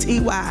the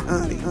T-T-Y,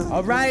 honey.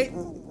 All right.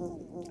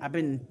 I've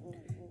been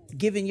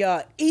giving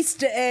y'all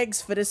Easter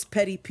eggs for this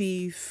petty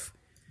peeve.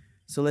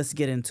 So let's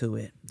get into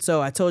it.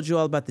 So I told you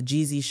all about the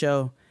Jeezy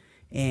show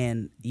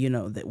and,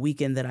 that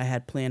weekend that I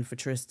had planned for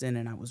Tristan,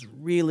 and I was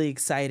really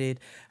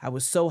excited. I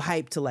was so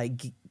hyped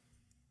to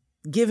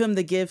give him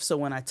the gift. So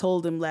when I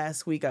told him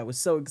last week, I was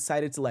so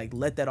excited to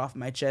let that off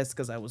my chest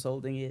because I was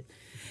holding it.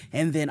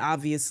 And then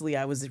obviously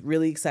I was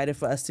really excited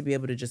for us to be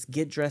able to just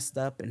get dressed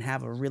up and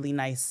have a really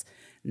nice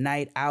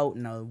night out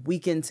and a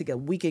weekend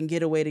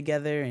getaway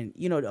together and,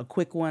 a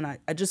quick one.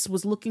 I just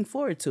was looking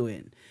forward to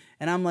it.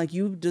 And I'm like,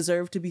 you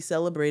deserve to be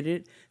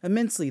celebrated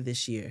immensely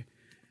this year.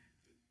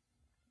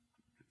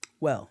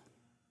 Well,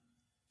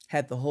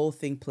 had the whole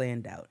thing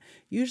planned out.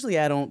 Usually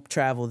I don't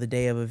travel the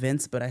day of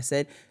events, but I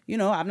said,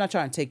 I'm not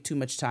trying to take too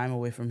much time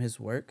away from his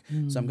work.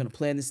 So I'm going to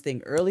plan this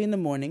thing early in the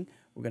morning.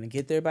 We're going to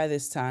get there by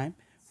this time.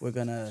 We're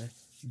going to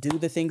do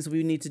the things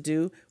we need to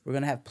do. We're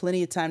going to have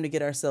plenty of time to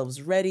get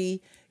ourselves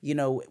ready,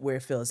 where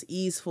it feels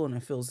easeful and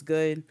it feels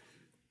good.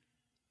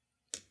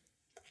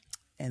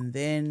 And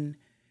then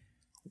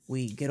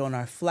we get on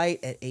our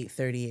flight at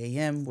 8:30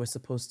 a.m. We're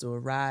supposed to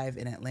arrive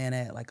in Atlanta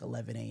at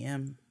 11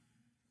 a.m.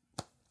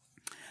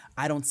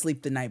 I don't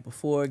sleep the night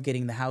before,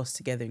 getting the house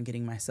together and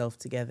getting myself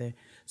together.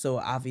 So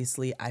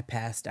obviously I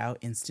passed out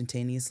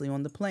instantaneously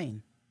on the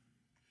plane.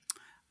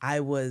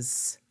 I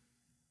was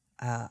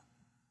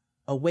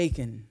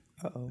awakened,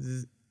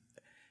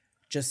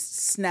 just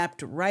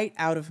snapped right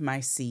out of my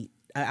sleep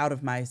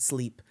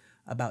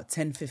about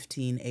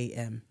 10:15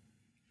 a.m.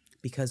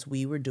 because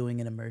we were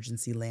doing an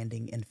emergency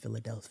landing in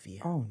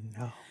Philadelphia. Oh,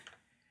 no.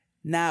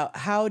 Now,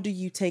 how do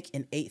you take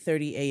an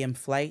 8:30 a.m.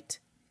 flight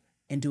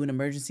and do an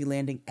emergency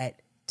landing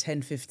at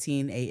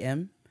 10:15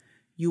 a.m.?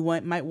 You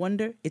might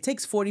wonder. It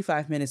takes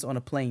 45 minutes on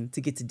a plane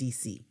to get to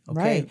D.C., okay?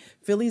 Right.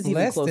 Philly's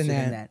even Less closer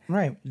than that.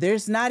 Right.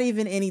 There's not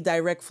even any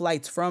direct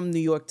flights from New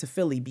York to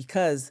Philly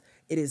because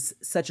it is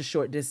such a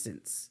short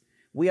distance.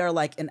 We are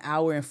an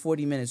hour and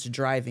 40 minutes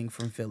driving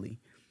from Philly.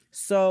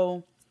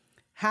 So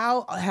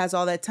how has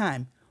all that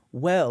time?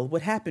 Well,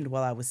 what happened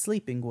while I was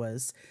sleeping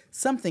was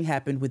something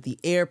happened with the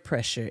air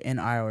pressure in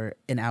our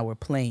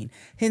plane.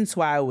 Hence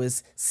why I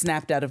was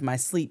snapped out of my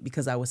sleep,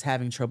 because I was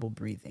having trouble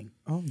breathing.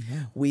 Oh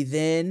no. We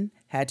then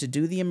had to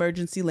do the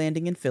emergency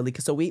landing in Philly,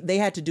 so they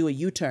had to do a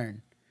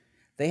U-turn.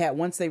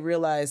 Once they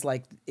realized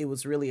like it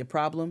was really a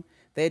problem,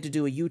 they had to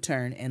do a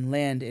U-turn and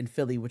land in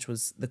Philly, which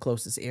was the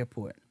closest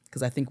airport,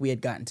 because I think we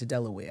had gotten to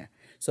Delaware.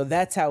 So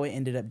that's how it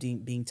ended up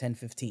being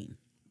 10:15.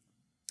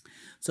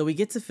 So we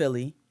get to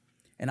Philly.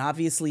 And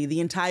obviously, the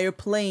entire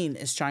plane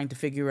is trying to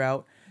figure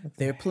out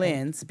their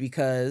plans,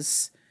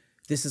 because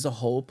this is a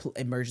whole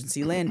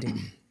emergency landing.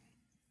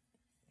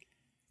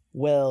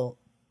 Well,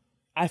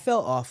 I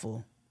felt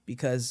awful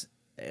because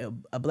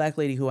a black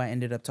lady who I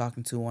ended up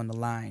talking to on the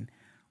line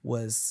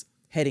was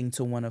heading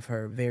to one of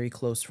her very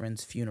close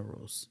friends'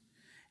 funerals.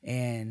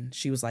 And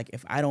she was like,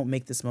 if I don't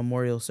make this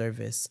memorial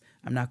service,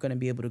 I'm not going to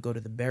be able to go to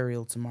the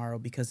burial tomorrow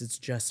because it's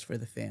just for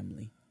the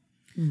family.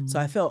 Mm-hmm. So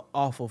I felt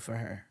awful for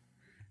her.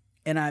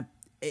 And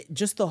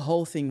just the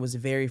whole thing was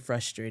very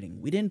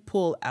frustrating. We didn't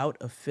pull out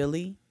of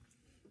Philly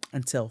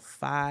until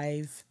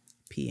 5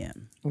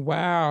 p.m.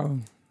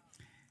 Wow.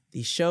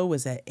 The show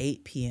was at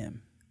 8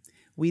 p.m.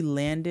 We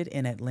landed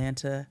in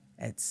Atlanta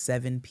at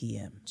 7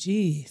 p.m.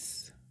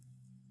 Jeez.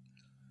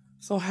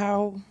 So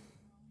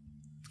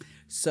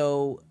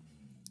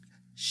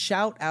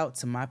shout out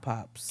to my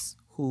pops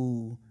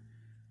who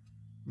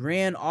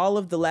ran all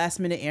of the last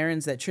minute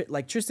errands that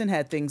Tristan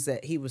had things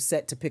that he was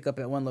set to pick up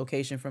at one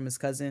location from his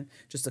cousin,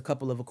 just a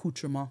couple of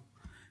accoutrements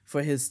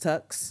for his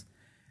tux.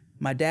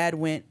 My dad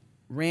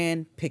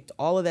picked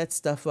all of that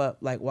stuff up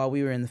like while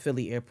we were in the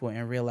Philly airport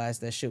and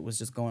realized that shit was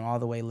just going all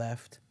the way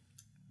left.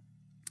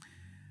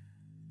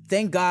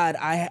 Thank God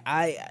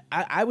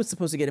I was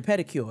supposed to get a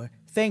pedicure.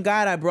 Thank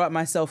God I brought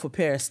myself a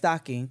pair of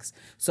stockings.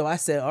 So I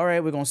said, all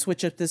right, we're going to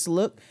switch up this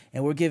look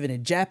and we're giving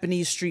it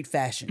Japanese street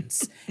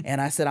fashions. And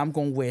I said, I'm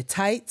going to wear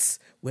tights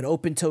with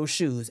open toe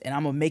shoes and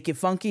I'm going to make it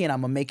funky and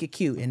I'm going to make it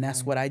cute. And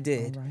that's what I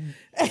did.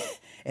 Right.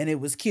 And it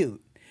was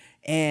cute.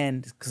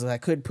 And because I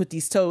couldn't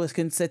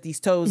set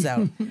these toes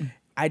out.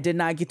 I did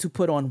not get to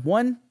put on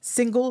one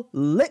single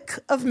lick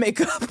of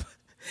makeup.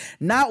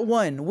 Not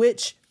one,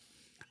 which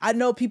I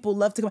know people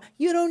love to go,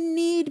 you don't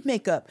need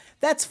makeup.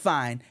 That's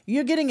fine.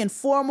 You're getting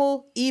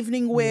informal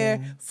evening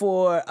wear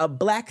for a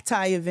black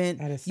tie event.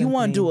 You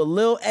want to do a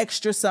little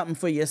extra something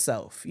for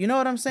yourself. You know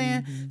what I'm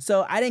saying? Mm-hmm.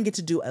 So I didn't get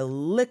to do a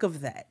lick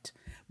of that.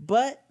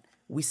 But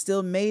we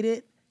still made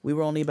it. We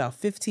were only about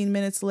 15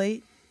 minutes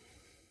late.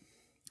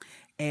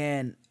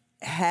 And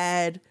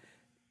had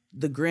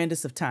the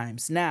grandest of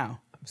times.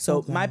 Now,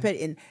 so my pet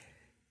in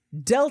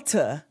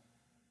Delta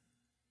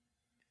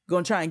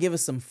gonna try and give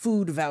us some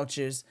food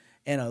vouchers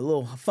and a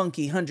little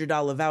funky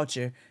 $100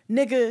 voucher.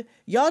 Nigga,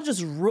 y'all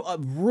just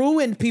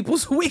ruined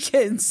people's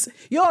weekends.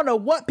 Y'all know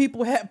what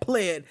people had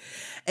planned.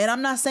 And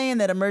I'm not saying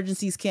that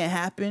emergencies can't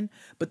happen,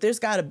 but there's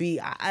got to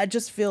be, I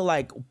just feel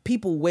like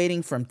people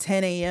waiting from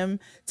 10 a.m.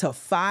 to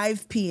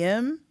 5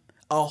 p.m.,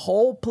 a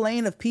whole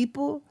plane of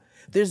people.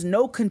 There's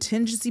no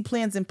contingency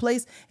plans in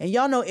place. And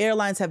y'all know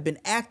airlines have been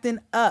acting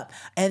up.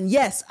 And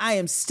yes, I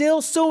am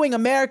still suing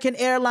American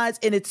Airlines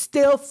and it's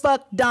still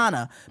fuck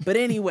Donna. But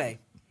anyway.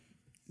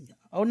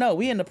 Oh no,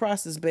 we in the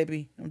process,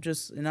 baby.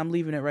 I'm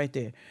leaving it right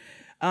there.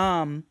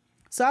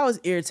 So I was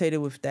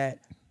irritated with that.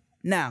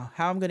 Now,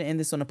 how I'm going to end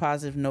this on a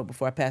positive note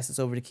before I pass this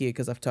over to Kia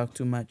because I've talked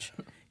too much,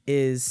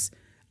 is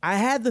I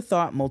had the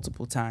thought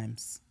multiple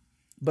times,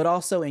 but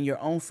also in your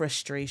own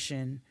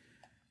frustration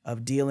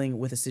of dealing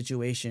with a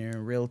situation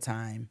in real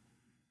time,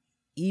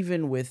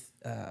 even with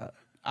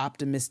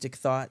optimistic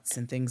thoughts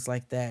and things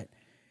like that,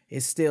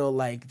 it's still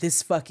like,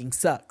 this fucking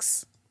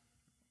sucks.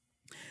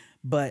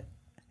 But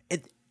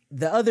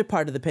the other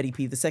part of the petty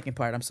peeve, the second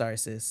part, I'm sorry,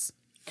 sis,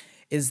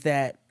 is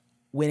that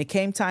when it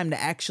came time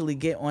to actually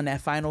get on that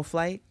final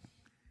flight,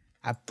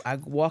 I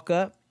walk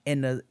up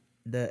and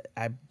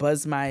I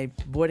buzz my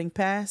boarding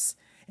pass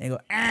and go,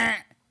 ah.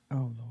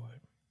 Oh, Lord.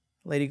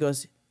 Lady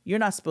goes, you're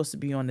not supposed to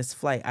be on this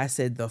flight. I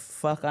said, the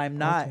fuck I'm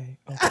not.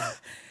 Okay.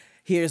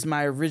 Here's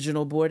my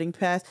original boarding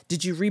pass.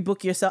 Did you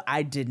rebook yourself?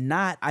 I did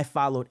not. I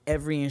followed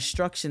every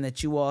instruction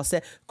that you all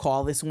said.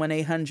 Call this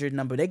 1-800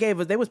 number.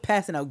 They was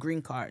passing out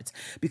green cards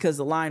because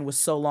the line was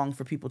so long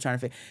for people trying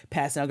to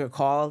pass out.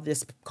 Call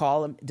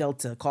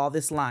Delta, call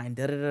this line.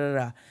 Da, da, da,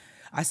 da.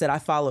 I said, I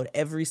followed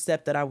every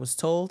step that I was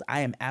told. I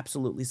am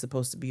absolutely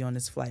supposed to be on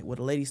this flight. Well,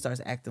 the lady starts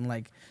acting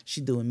like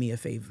she's doing me a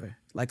favor,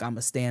 like I'm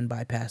a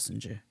standby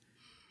passenger.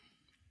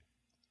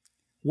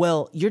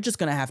 Well, you're just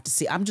going to have to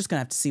see. I'm just going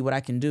to have to see what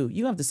I can do.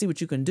 You have to see what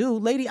you can do.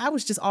 Lady, I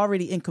was just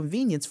already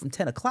inconvenienced from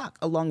 10 o'clock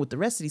along with the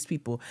rest of these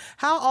people.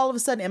 How all of a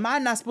sudden am I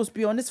not supposed to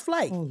be on this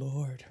flight? Oh,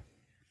 Lord.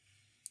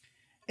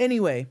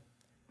 Anyway,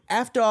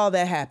 after all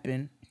that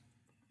happened,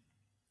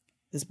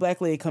 this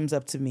black lady comes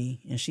up to me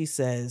and she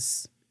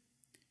says,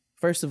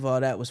 first of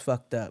all, that was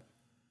fucked up.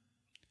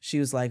 She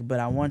was like,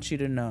 but I want you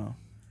to know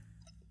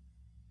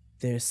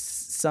there's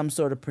some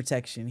sort of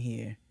protection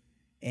here.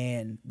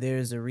 And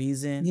there's a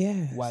reason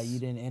why you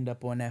didn't end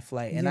up on that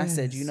flight. And I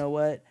said, you know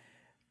what?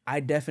 I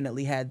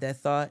definitely had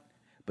that thought,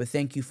 but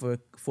thank you for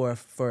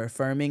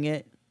affirming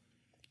it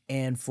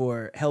and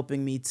for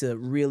helping me to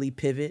really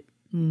pivot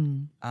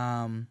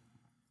my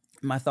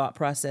thought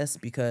process,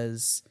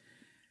 because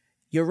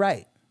you're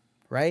right?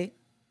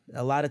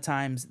 A lot of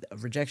times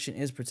rejection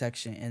is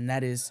protection, and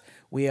that is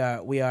we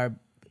are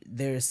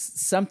there's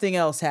something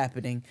else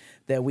happening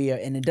that we are,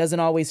 and it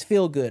doesn't always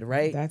feel good,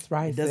 right? That's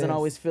right. It doesn't sis.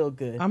 always feel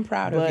good. I'm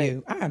proud of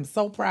you. I am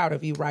so proud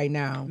of you right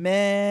now.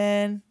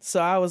 Man, so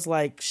I was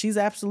like, she's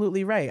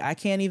absolutely right. I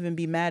can't even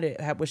be mad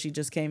at what she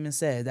just came and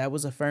said. That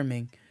was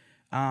affirming.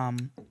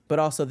 But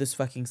also this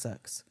fucking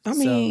sucks. I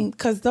mean,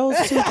 because those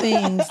two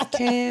things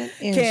can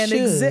and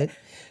should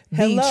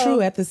be true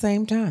at the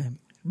same time.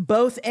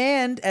 Both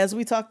and, as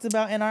we talked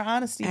about in our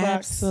honesty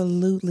box.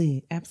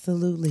 Absolutely.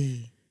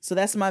 Absolutely. So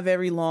that's my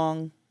very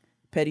long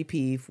petty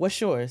peeve. What's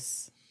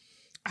yours?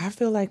 I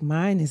feel like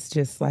mine is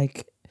just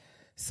like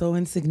so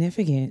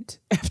insignificant.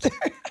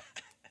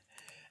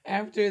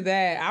 After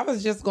that, I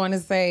was just going to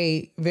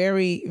say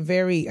very,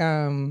 very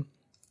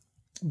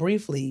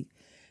briefly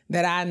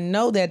that I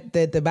know that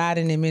the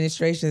Biden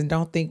administration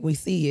don't think we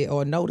see it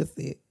or notice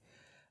it.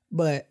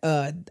 But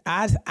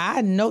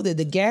I know that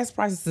the gas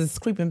prices is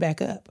creeping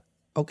back up.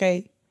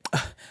 Okay.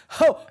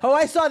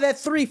 I saw that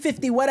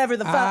 $3.50, whatever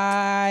the fuck.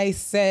 I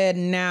said,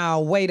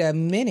 now, wait a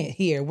minute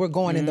here. We're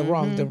going in the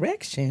wrong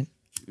direction.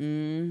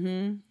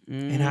 And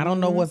I don't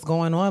know what's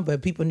going on,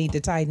 but people need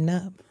to tighten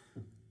up.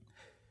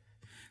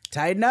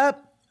 Tighten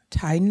up.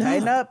 Tighten up.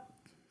 Tighten up.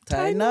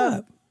 Tighten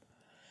up.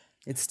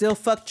 It's still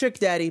fuck Trick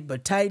Daddy,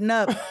 but tighten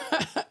up.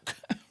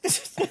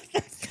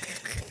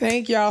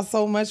 Thank y'all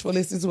so much for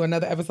listening to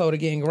another episode of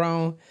Getting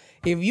Grown.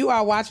 If you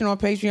are watching on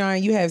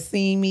Patreon, you have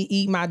seen me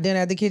eat my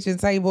dinner at the kitchen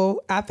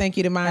table. I thank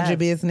you to mind your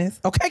business,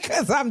 okay?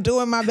 Because I'm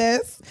doing my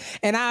best.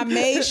 And I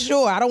made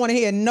sure, I don't want to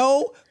hear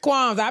no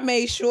qualms. I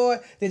made sure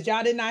that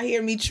y'all did not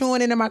hear me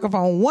chewing in the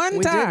microphone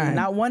one time. Didn't.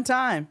 Not one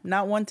time.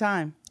 Not one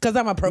time. Because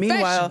I'm a professional.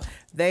 Meanwhile,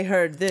 they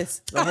heard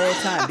this the whole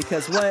time.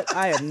 Because what?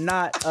 I am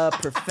not a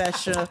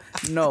professional.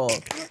 No.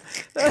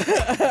 But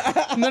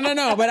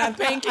I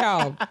thank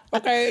y'all.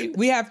 Okay?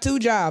 We have 2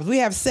 jobs. We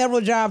have several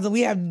jobs, and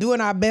we have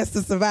doing our best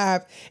to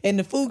survive. And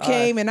the food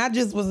came, and I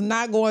just was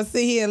not going to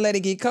sit here and let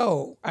it get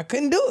cold. I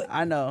couldn't do it.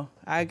 I know.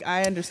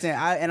 I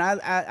understand.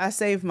 I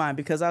saved mine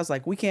because I was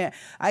like,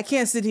 I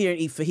can't sit here and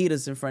eat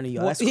fajitas in front of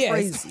y'all. That's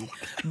crazy.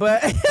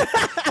 But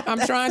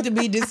I'm trying to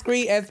be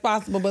discreet as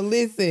possible. But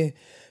listen,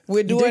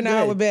 we're doing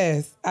our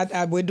best.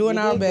 We're doing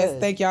our best.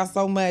 Thank y'all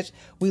so much.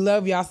 We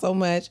love y'all so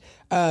much.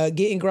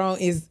 Getting Grown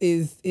is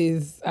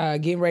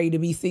getting ready to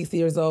be 6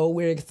 years old.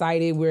 We're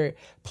excited. We're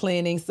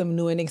planning some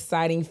new and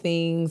exciting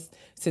things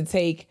to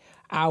take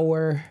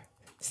ourselves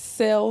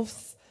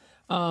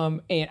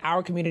and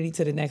our community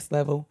to the next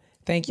level.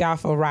 Thank y'all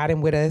for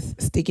riding with us,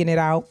 sticking it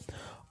out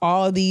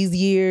all these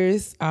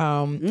years.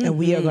 And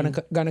we are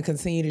gonna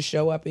continue to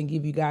show up and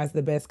give you guys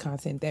the best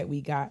content that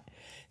we got.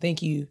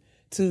 Thank you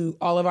to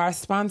all of our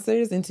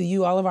sponsors and to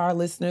you, all of our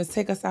listeners.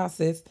 Take us out,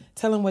 sis.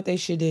 Tell them what they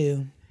should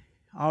do.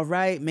 All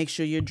right. Make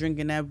sure you're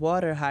drinking that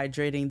water,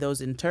 hydrating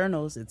those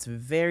internals. It's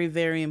very,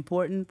 very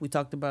important. We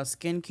talked about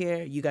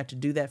skincare. You got to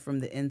do that from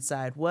the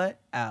inside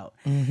out.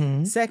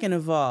 Second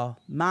of all,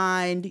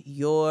 mind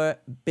your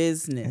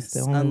business.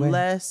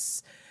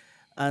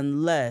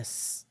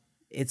 Unless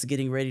it's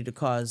getting ready to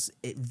cause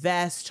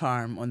vast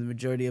harm on the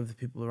majority of the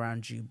people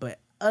around you. But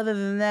other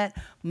than that,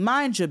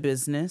 mind your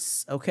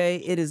business, okay?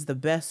 It is the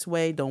best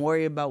way. Don't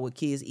worry about what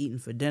Key is eating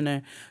for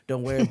dinner.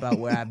 Don't worry about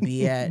where I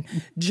be at.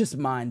 Just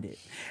mind it.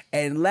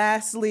 And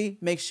lastly,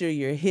 make sure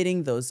you're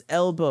hitting those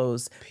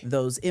elbows,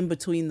 those in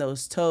between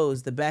those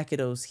toes, the back of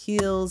those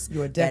heels,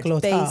 your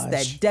décolletage. That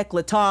face, that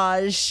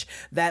décolletage,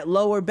 that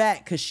lower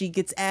back, because she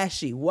gets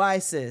ashy. Why,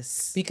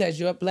 sis? Because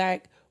your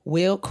black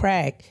will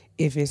crack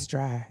if it's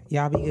dry.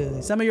 Y'all be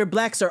good. Some of your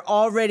blacks are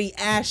already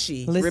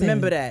ashy. Listen,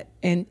 remember that.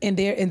 And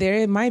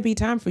there might be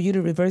time for you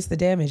to reverse the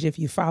damage if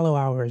you follow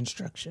our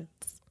instructions.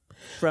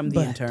 From the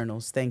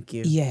internals. Thank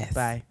you. Yes.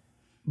 Bye.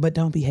 But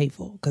don't be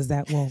hateful, because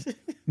that won't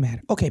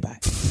matter. Okay, bye.